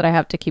horns that I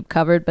have to keep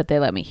covered, but they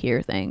let me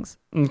hear things.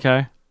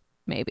 Okay.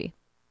 Maybe.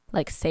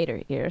 Like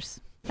satyr ears.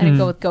 I didn't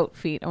go with goat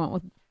feet. I went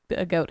with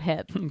a goat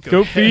head.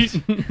 Goat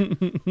feet.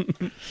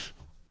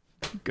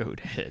 Goat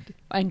head.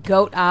 And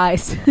goat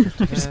eyes.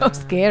 They're so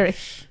scary.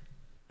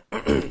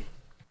 They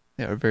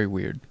are very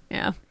weird.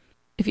 Yeah.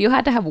 If you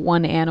had to have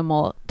one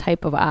animal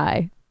type of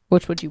eye,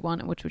 which would you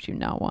want and which would you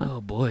not want?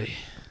 Oh, boy.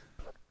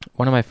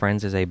 One of my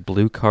friends is a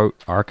blue coat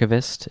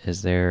archivist.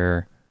 Is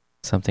there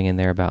something in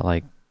there about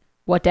like...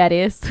 What that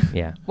is?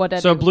 Yeah. What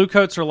that So is? blue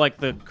coats are like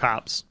the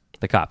cops.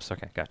 The cops.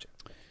 Okay, gotcha.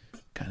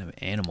 Kind of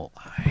animal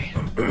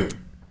eye.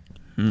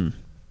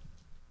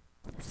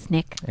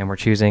 Snick. And we're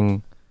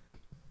choosing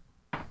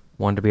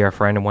one to be our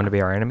friend and one to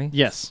be our enemy?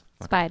 Yes.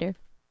 Spider.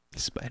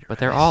 Spider. But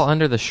they're all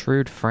under the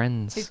shrewd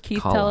friends. Did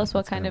Keith column. tell us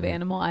what That's kind gonna of be-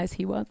 animal eyes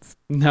he wants?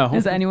 No.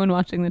 Is anyone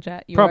watching the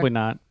chat? You Probably are?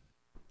 not.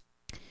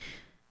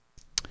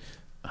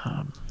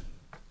 I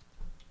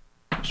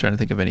was trying to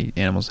think of any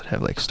animals that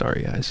have like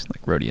starry eyes,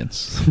 like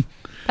rodents.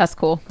 That's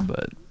cool.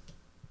 But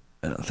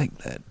I don't think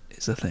that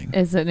is a thing.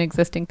 Is an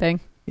existing thing.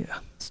 Yeah.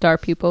 Star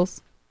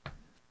pupils.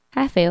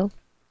 Hi, Phil.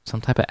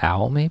 Some type of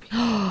owl, maybe?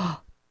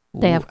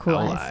 They have cool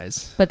owl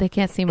eyes. But they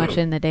can't see much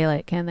in the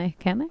daylight, can they?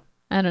 Can they?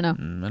 I don't know. I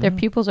don't Their know.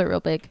 pupils are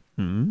real big.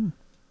 Mm.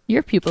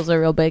 Your pupils are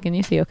real big and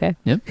you see okay.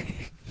 Yep.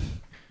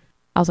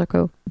 Owls are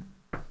cool.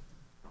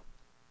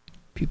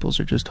 Pupils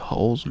are just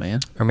holes, man.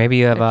 Or maybe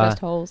you They're have just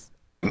holes.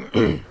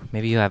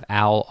 maybe you have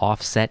owl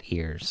offset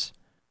ears.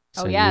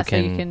 So you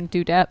can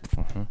do depth.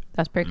 Mhm.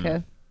 That's pretty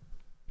cool.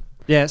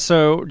 Yeah,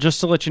 so just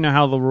to let you know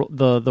how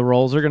the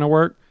rolls are going to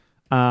work,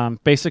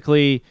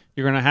 basically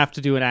you're going to have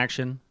to do an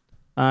action.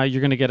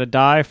 You're going to get a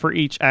die for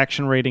each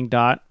action rating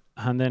dot,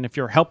 and then if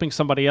you're helping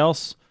somebody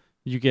else,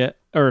 you get,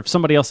 or if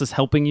somebody else is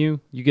helping you,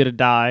 you get a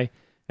die,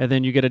 and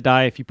then you get a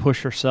die if you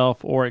push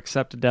yourself or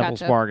accept a devil's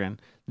Gotcha. bargain.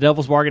 The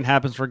devil's bargain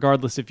happens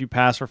regardless if you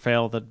pass or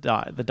fail the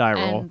die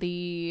roll. And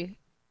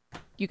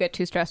you get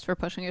 2 stress for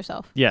pushing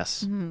yourself.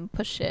 Yes.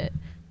 Push it.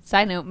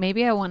 Side note,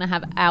 maybe I want to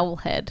have owl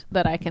head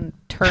that I can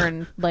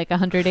turn like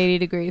 180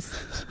 degrees.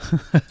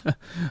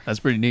 That's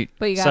pretty neat.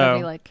 But you gotta So-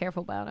 be like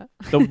careful about it.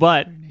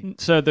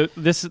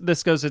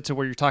 This goes into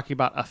where you're talking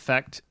about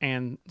effect,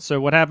 and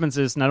so what happens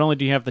is not only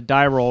do you have the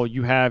die roll,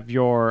 you have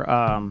your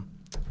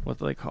what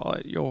do they call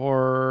it?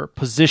 Your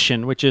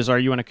position, which is, are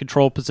you in a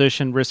control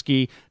position,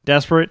 risky,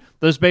 desperate?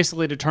 Those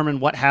basically determine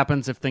what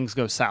happens if things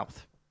go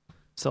south.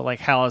 So like,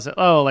 how is it?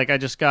 Oh, like I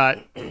just got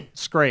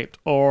scraped,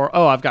 or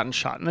oh, I've gotten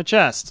shot in the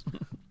chest.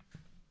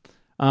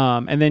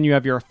 And then you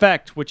have your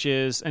effect, which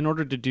is in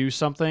order to do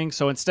something.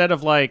 So instead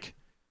of like,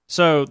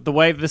 so the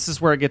way this is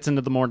where it gets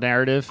into the more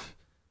narrative.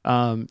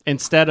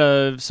 Instead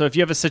of, so if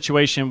you have a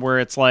situation where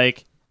it's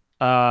like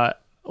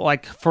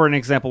for an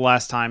example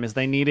last time is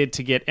they needed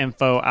to get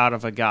info out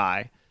of a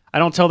guy. I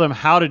don't tell them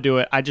how to do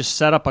it. I just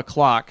set up a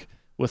clock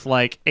with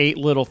like 8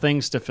 little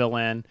things to fill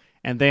in,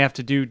 and they have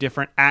to do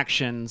different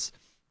actions.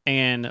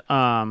 And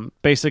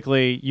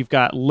basically, you've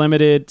got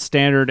limited,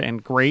 standard,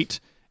 and great,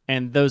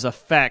 and those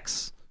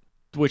effects,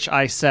 which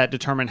I set,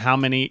 determine how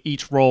many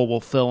each roll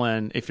will fill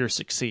in if you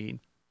succeed.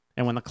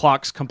 And when the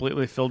clock's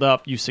completely filled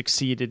up, you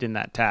succeeded in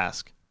that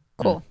task.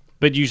 Cool.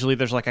 But usually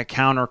there's like a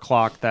counter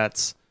clock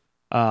that's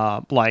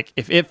like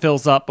if it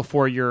fills up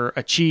before you're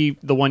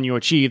the one you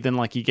achieve, then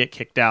like you get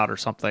kicked out or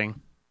something.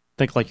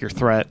 Think like your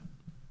threat.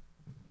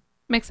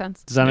 Makes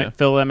sense. Does that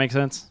Phil? That make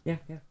sense? Yeah.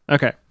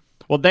 Okay.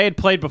 Well, they had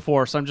played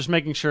before, so I'm just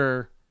making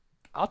sure.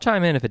 I'll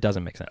chime in if it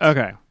doesn't make sense.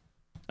 Okay.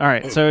 All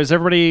right. So is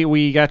everybody?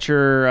 We got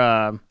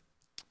your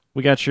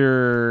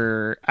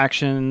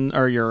action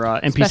or your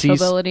NPCs. Special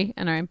ability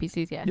and our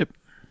NPCs. Yeah. Yep.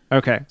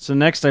 Okay. So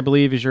next, I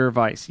believe, is your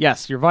vice.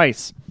 Yes, your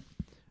vice.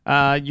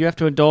 You have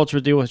to indulge or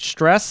deal with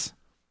stress.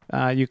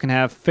 You can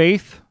have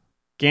faith,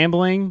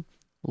 gambling,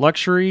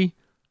 luxury,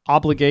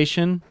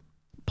 obligation,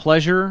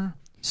 pleasure,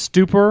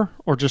 stupor,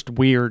 or just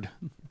weird.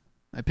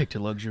 I picked a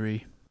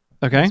luxury.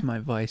 Okay. That's my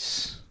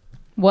vice.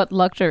 What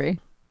luxury?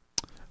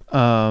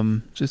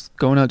 Just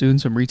going out doing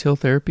some retail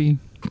therapy.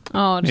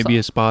 Oh, just Maybe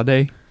a spa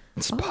day.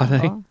 Spa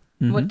day.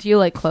 Mhm. What do you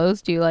like?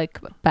 Clothes? Do you like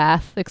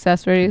bath I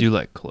accessories? do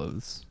like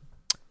clothes.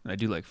 I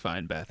do like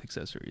fine bath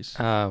accessories.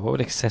 What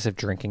would excessive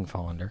drinking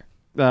fall under?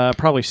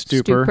 Probably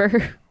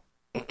stupor.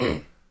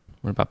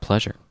 What about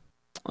pleasure?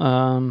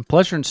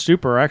 Pleasure and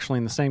stupor are actually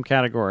in the same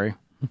category.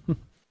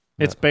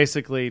 It's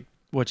basically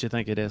what you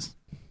think it is.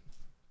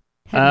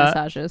 Head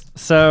massages.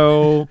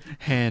 So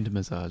Hand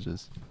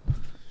massages.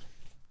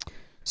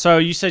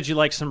 you said you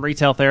like some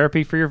retail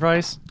therapy for your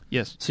vice?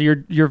 Yes. So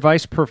your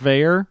vice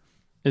purveyor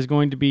is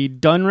going to be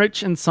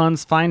Dunrich and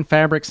Sons Fine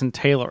Fabrics and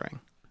Tailoring.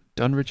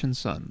 Dunrich and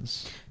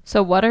Sons.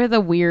 So what are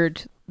the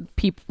weird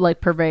people like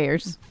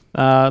purveyors?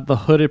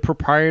 The hooded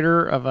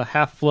proprietor of a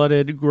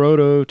half-flooded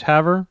grotto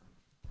tavern.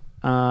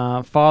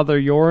 Father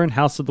Yorin,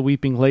 House of the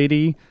Weeping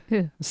Lady.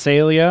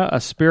 Salia,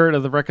 a spirit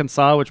of the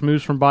reconcile which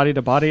moves from body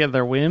to body at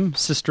their whim.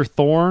 Sister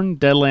Thorn,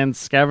 Deadlands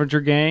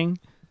Scavenger Gang.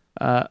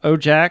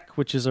 Ojak,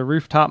 which is a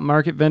rooftop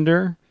market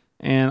vendor.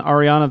 And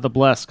Ariana the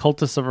Blessed,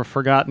 cultist of a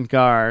forgotten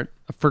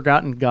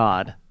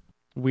god.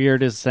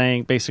 Weird is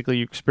saying basically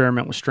you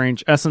experiment with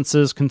strange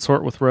essences,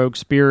 consort with rogue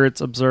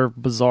spirits,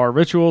 observe bizarre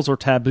rituals or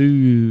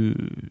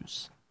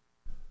taboos.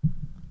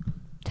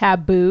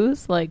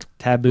 Taboos? Like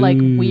Taboos. like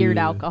weird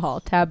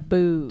alcohol.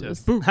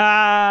 Taboos.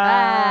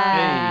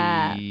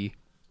 Ah. Hey.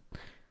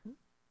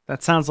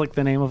 That sounds like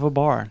the name of a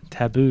bar.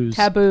 Taboos.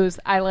 Taboos.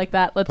 I like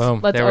that. Let's Boom.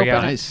 let's There we open go.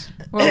 it. Nice.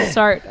 We'll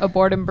start a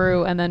board and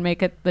brew and then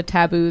make it the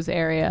taboos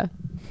area.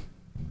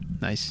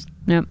 Nice.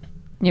 Yep.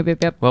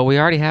 Yep. Well, we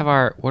already have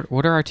our...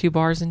 What are our 2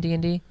 bars in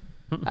D&D?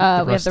 We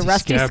have the Rusty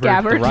Rusty Scabbard.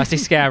 Scabbard, The Rusty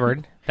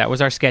Scabbard. That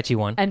was our sketchy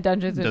one. and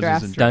Dungeons and Dungeons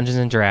Drafts. and Dungeons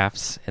and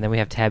Drafts. And then we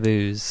have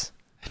Taboos.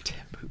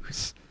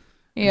 Taboos.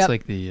 Yep. It's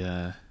like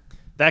the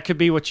That could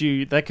be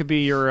that could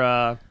be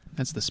your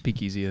that's the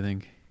speakeasy, I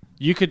think.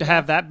 you could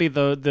have that be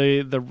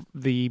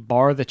the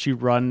bar that you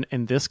run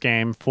in this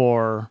game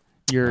for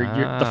your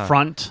the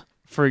front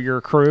for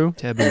your crew.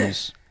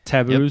 Taboos.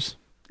 Taboos.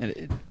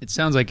 And it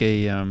sounds like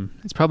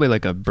it's probably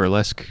like a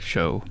burlesque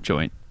show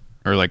joint,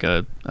 or like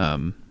a what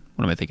am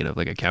I thinking of?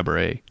 Like a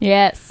cabaret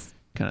Yes.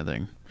 kind of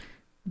thing.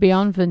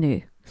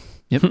 Bienvenue.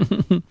 Yep.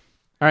 All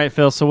right,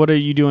 Phil. So what are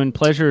you doing?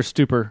 Pleasure or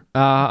stupor?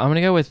 I'm going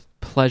to go with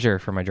pleasure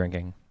for my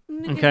drinking.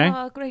 Okay.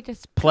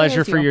 Greatest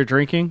Pleasure for your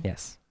drinking.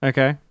 Yes.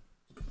 Okay.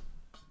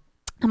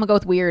 I'm gonna go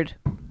with weird.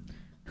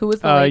 Who was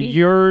the lady?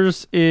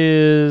 Yours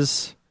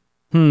is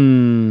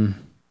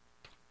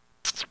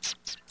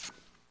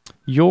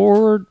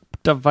Your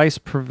device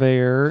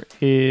purveyor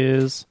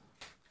is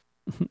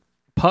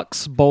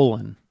Puck's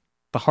Bolin,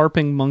 the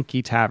Harping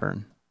Monkey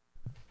Tavern.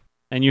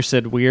 And you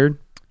said weird?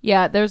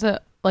 Yeah, there's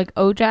a like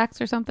Ojax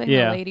or something.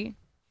 Yeah. The lady.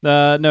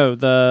 No,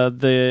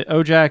 the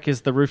Ojak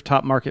is the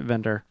rooftop market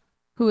vendor.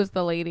 Who is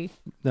the lady?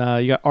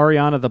 You got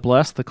Ariana the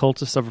Blessed, the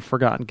cultist of a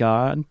forgotten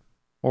god,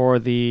 or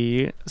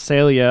the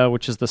Salia,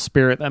 which is the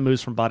spirit that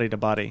moves from body to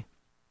body.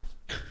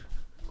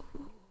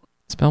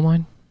 Spell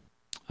mine?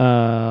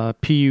 Puxbolin.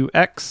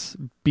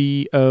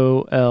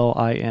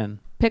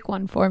 Pick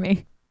one for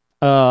me.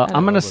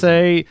 I'm going to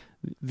say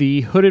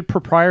the hooded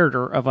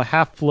proprietor of a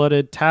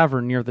half-flooded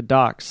tavern near the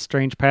docks.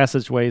 Strange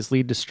passageways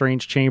lead to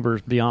strange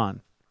chambers beyond.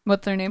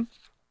 What's her name?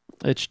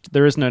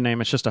 There is no name.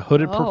 It's just a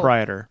hooded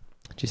proprietor.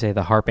 Did you say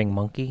the harping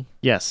monkey?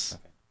 Yes.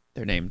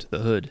 They're named the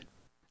Hood.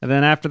 And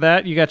then after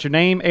that, you got your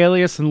name,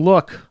 alias, and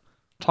look.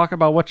 Talk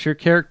about what your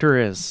character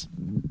is.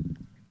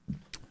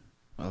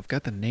 Well, I've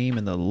got the name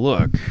and the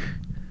look.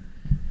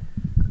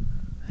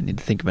 I need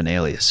to think of an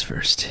alias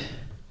first.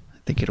 I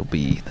think it'll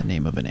be the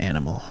name of an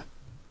animal.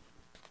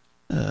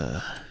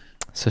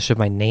 So should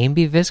my name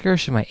be Visker or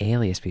should my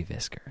alias be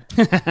Visker?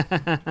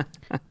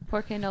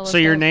 Porque no lo So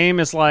your sé. name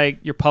is like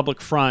your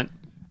public front,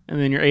 and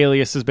then your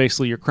alias is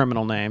basically your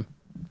criminal name.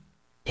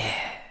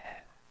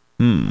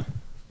 I'm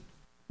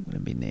gonna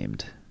be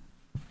named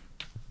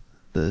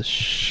the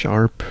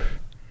sharp.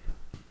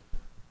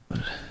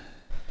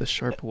 The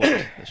sharp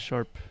what? The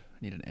sharp. I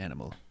need an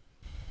animal.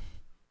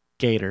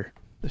 Gator.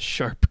 The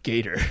sharp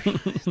gator.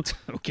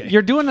 Okay.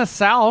 You're doing the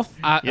South.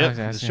 Yep,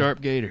 the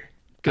sharp gator.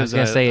 Because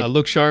I I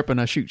look sharp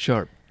and I shoot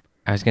sharp.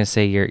 I was gonna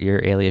say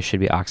your alias should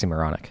be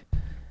oxymoronic.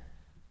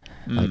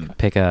 Like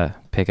pick a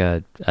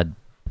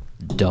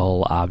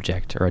dull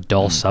object or a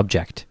dull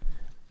subject.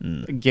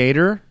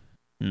 Gator.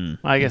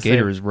 I guess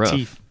gator is rough.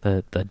 Teeth.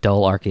 The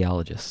dull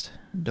archaeologist.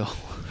 Dull.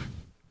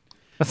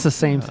 That's the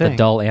same thing. The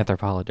dull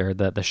anthropologist or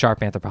the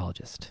sharp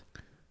anthropologist.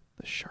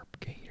 The sharp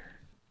gator.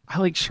 I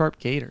like sharp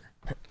gator.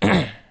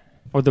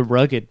 Or the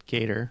rugged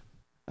gator.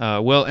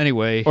 Well,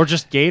 anyway. Or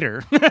just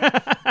gator.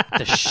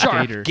 The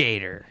sharp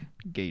gator.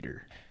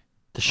 Gator.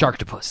 The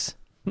sharktopus.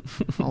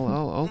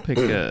 I'll pick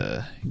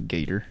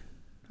gator.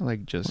 I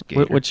like just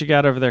gator. What you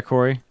got over there,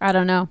 Corey? I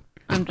don't know.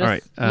 I'm just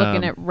right,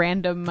 looking at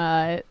random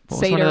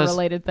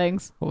Seder-related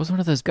things. What was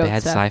one of those Goat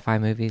bad stuff. sci-fi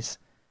movies?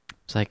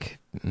 It's like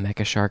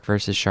Mecha Shark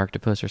versus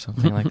Sharktopus or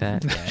something like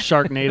that.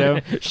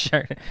 Sharknado.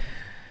 Shark.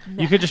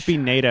 You could just be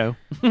NATO.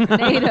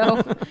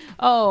 NATO.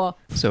 Oh,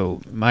 So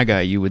my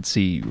guy you would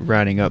see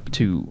riding up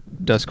to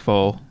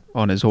Duskfall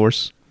on his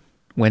horse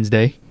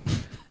Wednesday.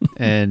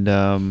 And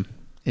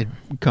it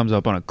comes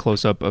up on a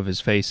close-up of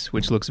his face,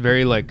 which looks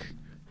very like...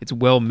 It's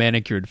well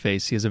manicured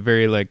face. He has a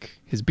very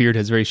his beard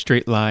has very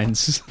straight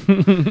lines,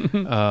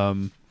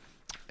 and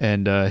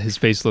his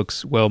face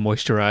looks well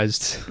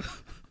moisturized,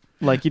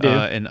 Like you do.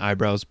 and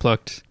eyebrows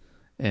plucked,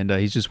 and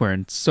he's just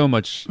wearing so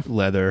much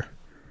leather.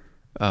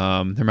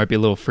 There might be a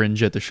little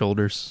fringe at the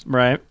shoulders,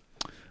 Right.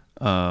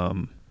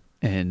 and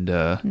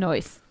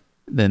noise.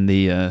 then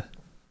the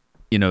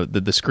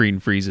screen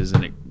freezes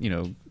and it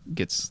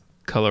gets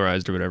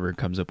colorized or whatever. It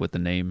comes up with the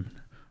name.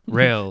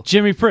 Rail.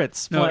 Jimmy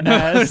Pritz.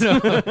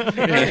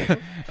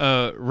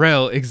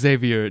 Rail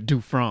Xavier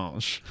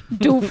Dufranche.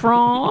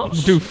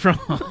 Dufranche.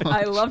 Dufranche.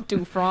 I love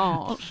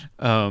Dufranche.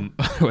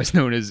 Otherwise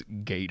known as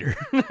Gator.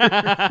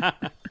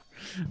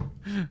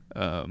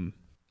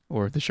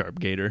 Or the Sharp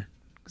Gator.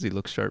 Because he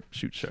looks sharp,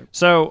 shoots sharp.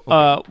 So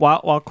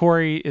while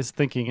Corey is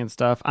thinking and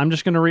stuff, I'm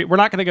just going to read. We're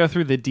not going to go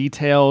through the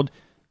detailed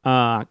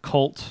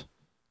cult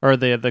or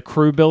the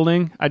crew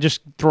building. I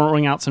just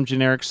throwing out some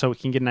generics so we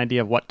can get an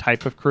idea of what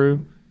type of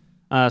crew.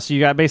 So you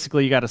got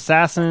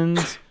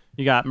assassins,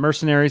 you got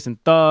mercenaries and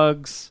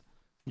thugs,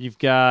 you've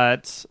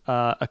got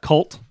a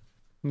cult.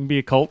 You can be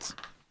a cult.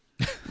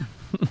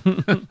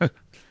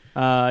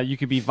 You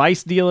could be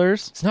vice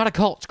dealers. It's not a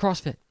cult. It's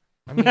CrossFit.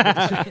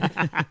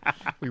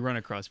 We run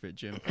a CrossFit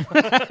gym.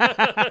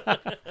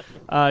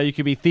 You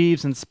could be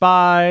thieves and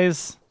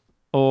spies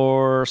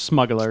or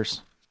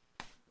smugglers.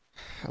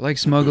 I like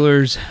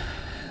smugglers.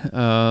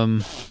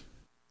 And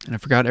I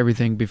forgot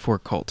everything before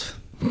cult.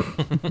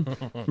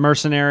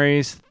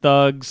 Mercenaries,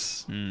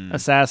 thugs,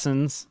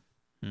 assassins,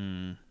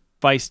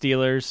 vice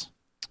dealers.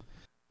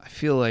 I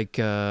feel like...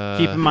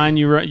 Keep in mind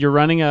you're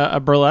running a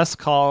burlesque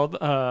called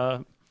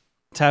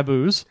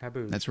Taboos.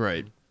 That's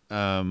right.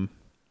 And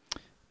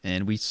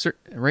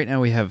right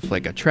now we have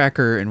like a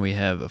tracker and we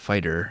have a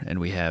fighter and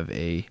we have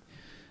a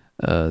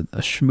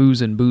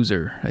schmooze and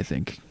boozer, I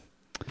think.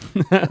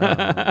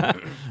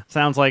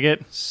 Sounds like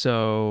it.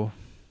 So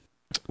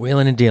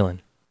Wheeling and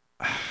dealing.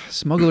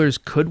 smugglers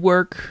could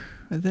work,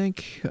 I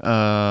think.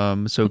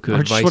 So could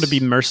Or just want to be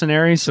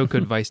mercenaries. So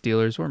could vice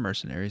dealers or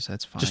mercenaries.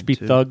 That's fine. Just be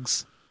too.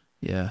 thugs.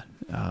 Yeah.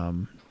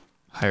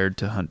 Hired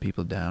to hunt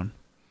people down.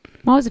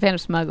 I'm always a fan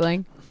of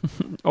smuggling.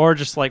 Or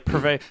just like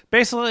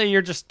basically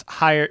you're just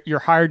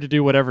hired to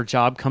do whatever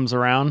job comes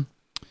around.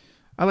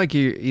 I like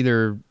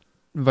either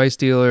vice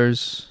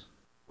dealers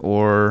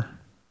or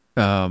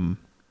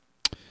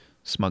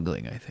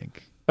smuggling, I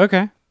think.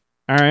 Okay.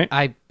 All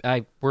right.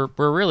 We're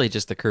really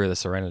just the crew of the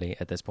Serenity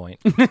at this point.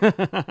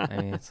 I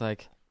mean, it's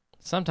like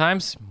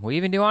sometimes we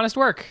even do honest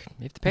work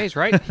if the pay's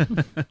right.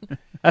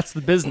 That's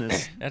the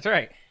business. That's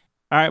right.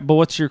 All right, but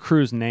what's your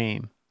crew's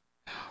name?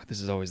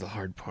 This is always the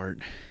hard part.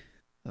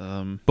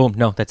 Boom.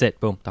 No, that's it.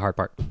 Boom. The hard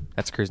part.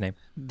 That's the crew's name.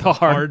 The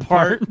hard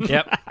part.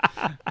 Yep.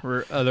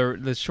 We're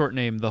the short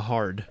name, the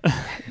Hard.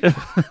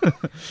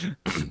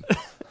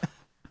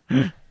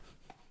 Yep.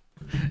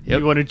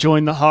 You want to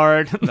join the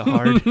hard? The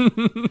Hard.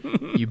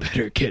 You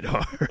better get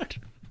hard.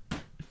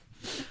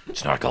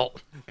 It's not a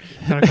cult.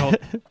 Not a cult.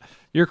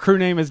 Your crew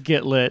name is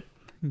Get Lit.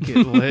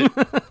 Get lit.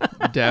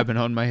 Dabbing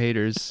on my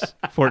haters.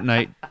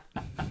 Fortnite.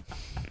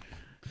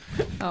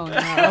 Oh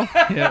no.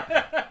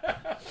 Yep.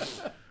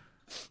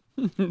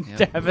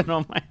 Dabbing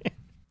on my.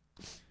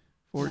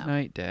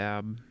 Fortnite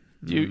dab.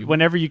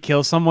 Whenever you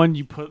kill someone,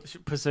 you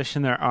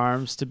position their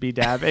arms to be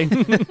dabbing.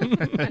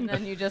 And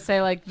then you just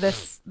say like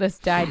this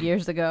died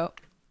years ago.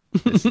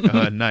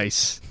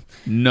 Nice.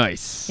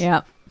 Nice.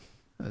 Yeah.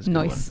 That was a good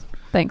Nice.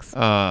 Thanks.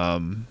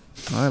 one.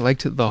 I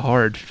liked the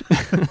Hard.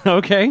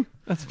 Okay,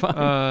 that's fine.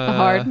 The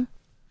hard. You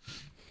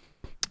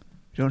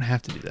don't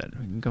have to do that.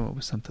 We can come up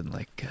with something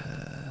like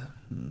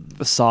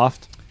The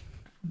soft.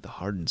 the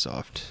hard and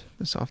soft.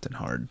 The soft and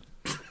hard.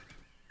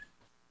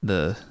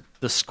 The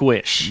The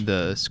squish.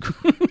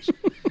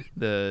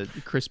 The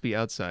crispy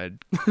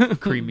outside,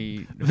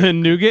 creamy. The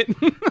nougat.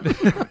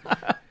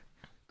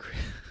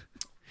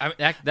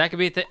 That could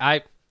be a thing.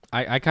 I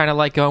kind of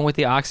like going with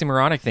the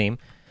oxymoronic theme.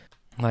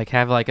 Like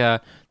have like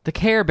the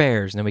Care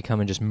Bears, and then we come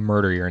and just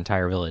murder your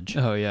entire village.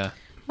 Oh yeah,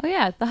 Oh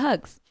yeah, the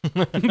hugs.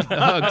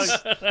 hugs.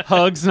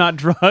 Hugs, not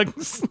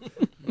drugs.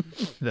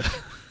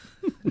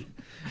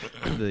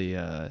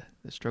 The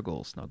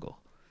struggle snuggle.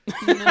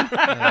 Don't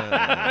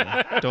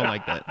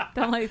like that.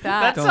 Don't like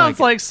That that. Don't sounds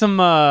like like some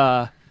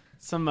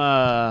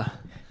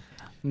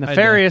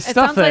nefarious It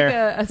stuff sounds there.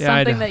 like Yeah, I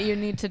something know. that you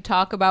need to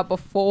talk about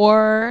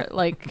before,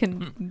 like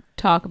can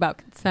talk about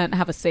consent,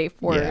 have a safe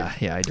word.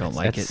 Yeah, I don't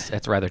like it.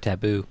 That's rather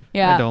taboo.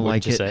 Yeah, I don't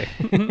like Wouldn't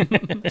it.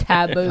 you say?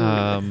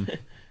 taboo.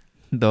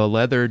 The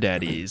leather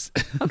daddies.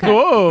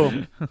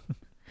 Whoa.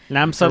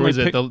 Now I'm Or suddenly was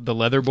it the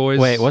leather boys?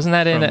 Wait, wasn't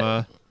that in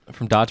from,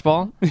 from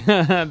Dodgeball?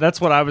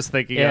 That's what I was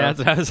thinking Yeah, of.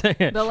 that's what I was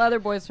saying. The Leather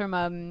Boys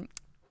from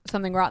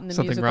Something Rotten the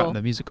Something musical. Rotten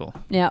the musical?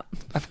 Yeah,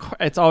 Of course,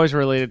 it's always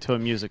related to a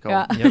musical.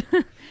 yeah. Yep.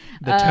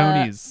 The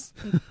Tonys.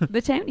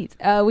 The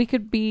Tonys. We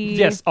could be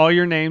Yes, all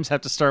your names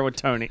have to start with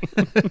Tony.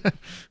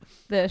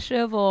 the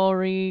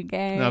Chivalry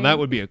Gang. Now that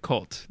would be a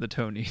cult. The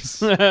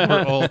Tonys.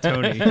 We're all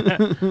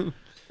Tony.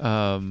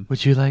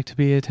 Would you like to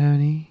be a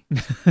Tony?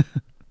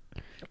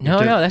 No,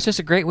 that's just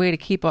a great way to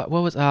keep up.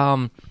 What was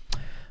Denzel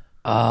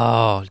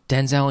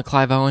and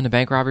Clive Owen, the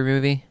bank robbery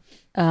movie,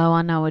 Oh,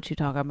 I know what you're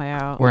talking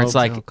about. where it's Denzel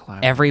like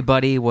Clive.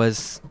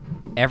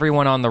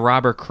 everyone on the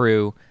robber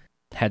crew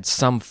had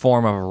some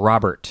form of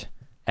Robert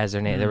as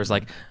their name. There was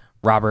like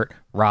Robert,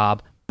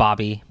 Rob,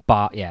 Bobby,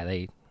 Bob. Yeah,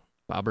 they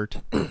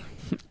Bobbert.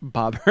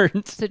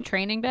 Bobbert. Is it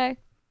Training Day?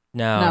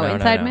 no,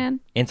 Inside Man?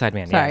 Inside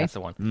Man. Sorry. Yeah, that's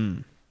the one.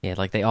 Mm. Yeah,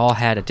 like they all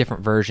had a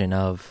different version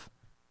of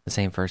the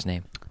same first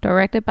name.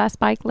 Directed by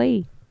Spike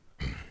Lee.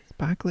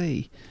 Spike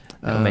Lee.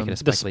 That would make it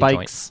a The Spike Lee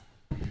joint. Spikes.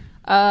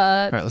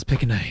 All right, let's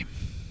pick a name.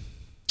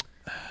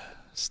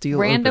 Steel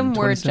Random Open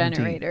word 2017.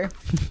 generator.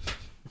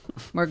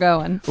 We're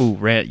going. Ooh,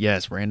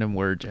 yes, random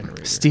word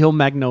generator. Steel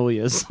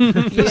Magnolias.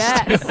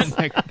 Yes.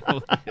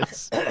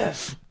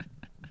 Magnolias.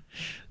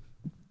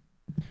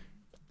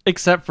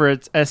 Except for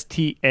it's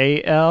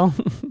STAL.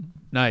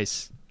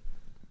 Nice.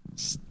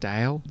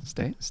 Style?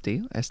 Steel?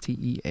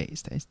 STEA.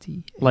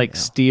 STEA. Like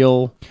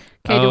steel.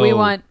 Okay, do we Oh.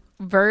 want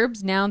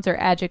verbs, nouns, or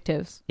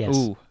adjectives? Yes.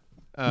 Ooh.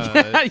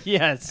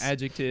 Yes.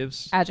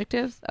 Adjectives.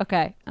 Adjectives?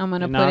 Okay, I'm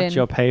going to put Knock in.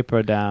 your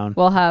paper down.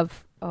 We'll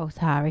have. Oh,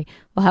 sorry.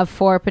 We'll have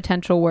 4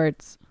 potential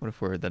words: What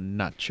if we're the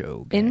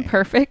nacho gang?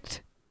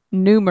 imperfect,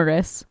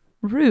 numerous,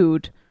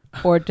 rude,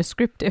 or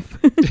descriptive.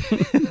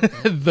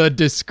 The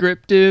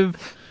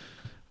descriptive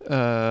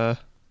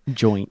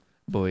Joint.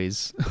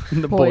 boys.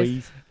 The Boys.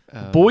 boys.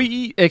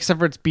 Boy, except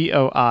for it's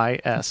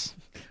BOIS.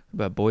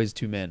 About boys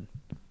to men.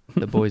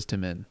 The boys to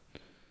men.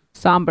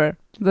 Somber.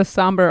 The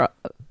somber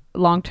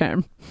long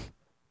term.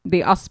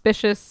 The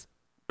auspicious,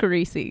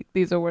 greasy.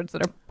 These are words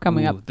that are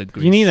coming up. The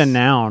You need a grease.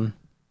 noun.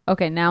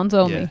 Okay, nouns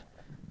only. Yeah.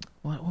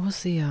 What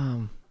was the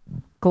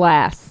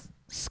Glass,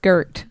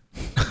 skirt,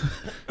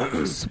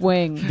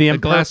 swing. The The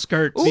glass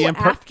skirts. Ooh, the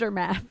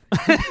aftermath.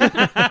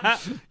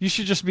 You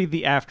should just be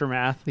the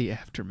aftermath. The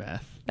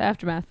aftermath. The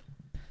aftermath.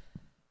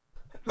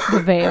 The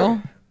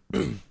veil.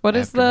 What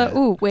is Aftermath. the?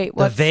 Ooh, wait. the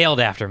What's veiled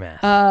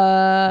aftermath?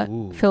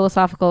 Ooh.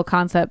 philosophical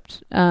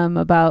concept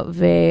about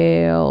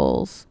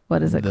veils?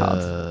 What is it called?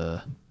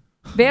 The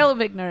Veil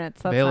of ignorance.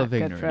 That's Veil not of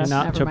good ignorance. for us.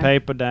 Knock Never your mind.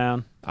 paper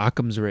down.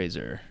 Occam's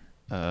razor.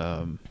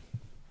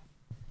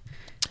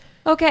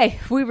 Okay,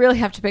 we really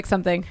have to pick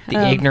something.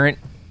 The ignorant.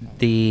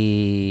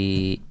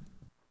 The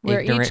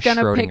We're ignorant each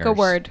gonna pick a Schrodingers.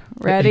 word.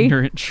 The Ready?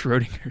 ignorant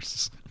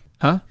Schrodinger's.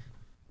 Huh?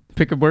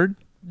 Pick a word.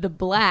 The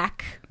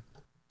black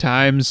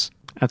Times.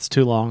 That's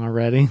too long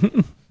already.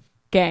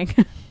 gang.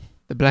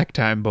 The black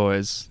time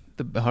boys.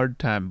 The hard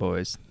time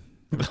boys.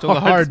 Still the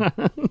hard.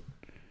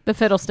 The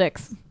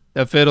fiddlesticks.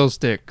 The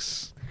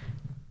fiddlesticks.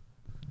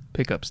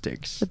 Pickup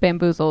sticks. The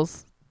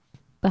bamboozles.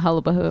 The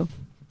hullabahoo.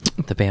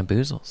 The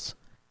Bamboozles,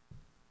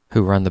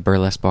 who run the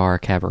burlesque bar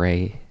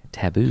cabaret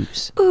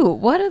Taboos. Ooh,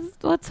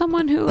 what's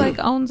someone who like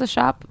owns a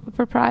shop, a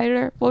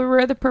proprietor? Well,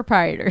 we're the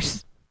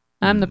proprietors.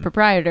 I'm the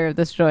proprietor of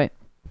this joint.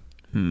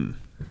 The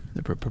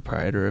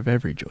proprietor of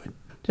every joint.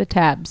 The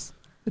tabs.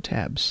 The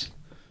tabs.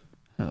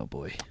 Oh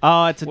boy.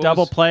 Oh, it's a What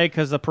double was- play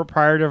because the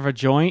proprietor of a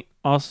joint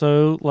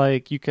also,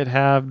 like, you could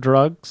have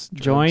drugs,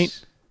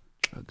 joint.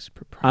 Drugs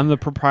proprietor. I'm the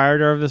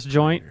proprietor of this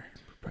joint.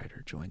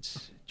 Proprietor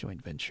joints.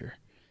 Joint venture.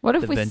 What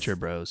if The we venture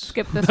bros.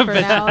 skip this for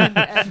now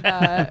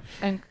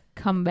and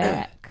come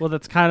back? Well,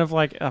 that's kind of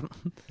like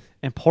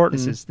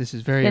important. This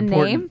is very The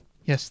important. name?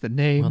 Yes, the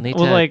name. We'll need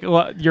Well, to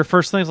like, your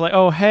first thing is like,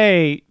 oh,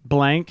 hey,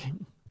 blank.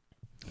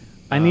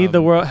 I need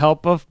the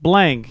help of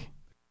blank.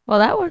 Well,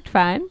 that worked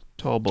fine.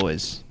 Tall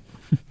boys.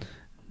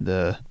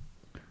 The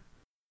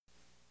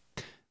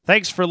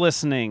Thanks for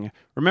listening.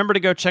 Remember to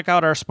go check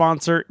out our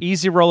sponsor,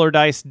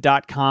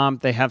 EasyRollerDice.com.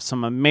 They have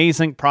some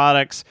amazing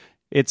products.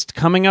 It's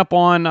coming up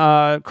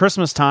on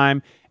Christmas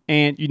time,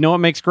 and you know what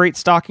makes great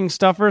stocking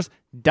stuffers?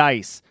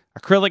 Dice.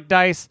 Acrylic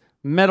dice,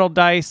 metal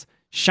dice.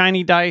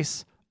 shiny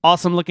dice,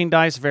 awesome looking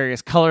dice,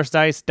 various colors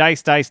dice,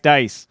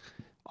 dice.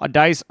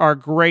 Dice are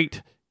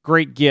great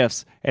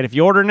gifts. And if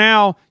you order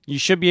now, you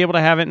should be able to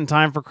have it in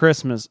time for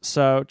Christmas.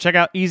 So check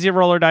out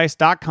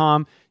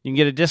easyrollerdice.com. You can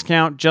get a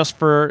discount just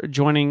for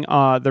joining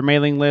their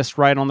mailing list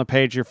right on the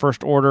page, your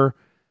first order.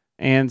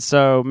 And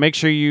so make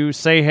sure you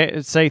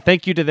say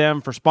thank you to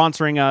them for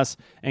sponsoring us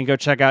and go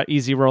check out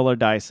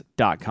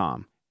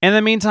easyrollerdice.com. In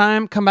the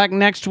meantime, come back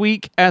next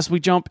week as we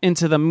jump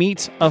into the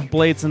meat of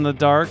Blades in the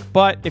Dark.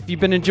 But if you've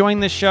been enjoying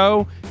the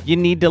show, you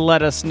need to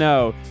let us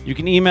know. You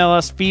can email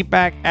us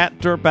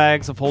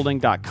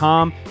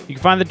feedback@dirtbagsofholding.com. You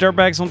can find the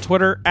Dirtbags on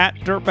Twitter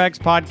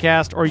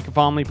 @DirtbagsPodcast, or you can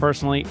follow me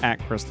personally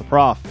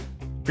 @ChrisTheProf.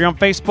 If you're on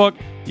Facebook,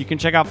 you can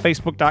check out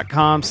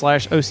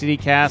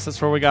facebook.com/OCDcast.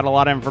 That's where we got a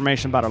lot of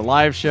information about our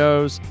live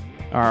shows,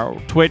 our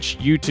Twitch,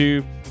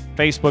 YouTube,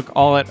 Facebook,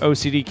 all at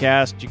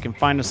OCDcast. You can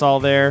find us all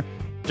there.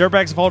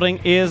 Dirtbags of Holding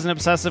is an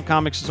Obsessive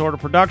Comics Disorder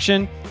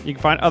production. You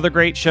can find other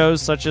great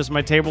shows such as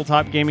my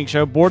tabletop gaming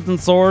show, Boards and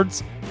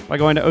Swords, by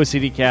going to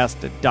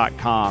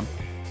OCDcast.com.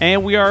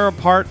 And we are a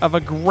part of a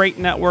great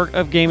network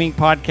of gaming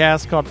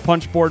podcasts called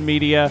Punchboard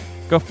Media.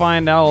 Go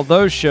find all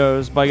those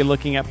shows by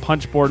looking at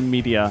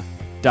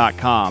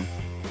punchboardmedia.com.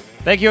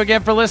 Thank you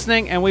again for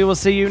listening, and we will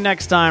see you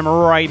next time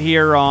right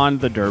here on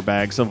the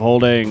Dirtbags of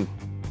Holding.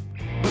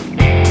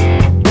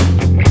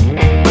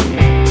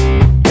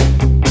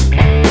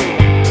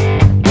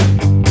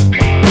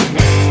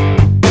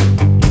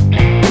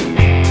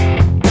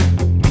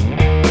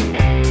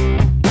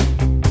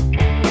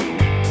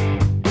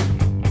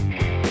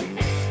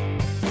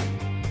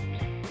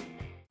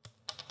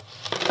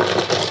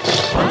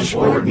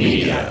 Punchboard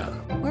Media,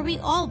 where we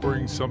all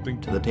bring something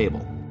to the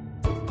table.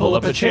 Pull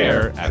up a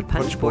chair at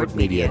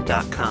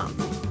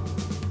punchboardmedia.com.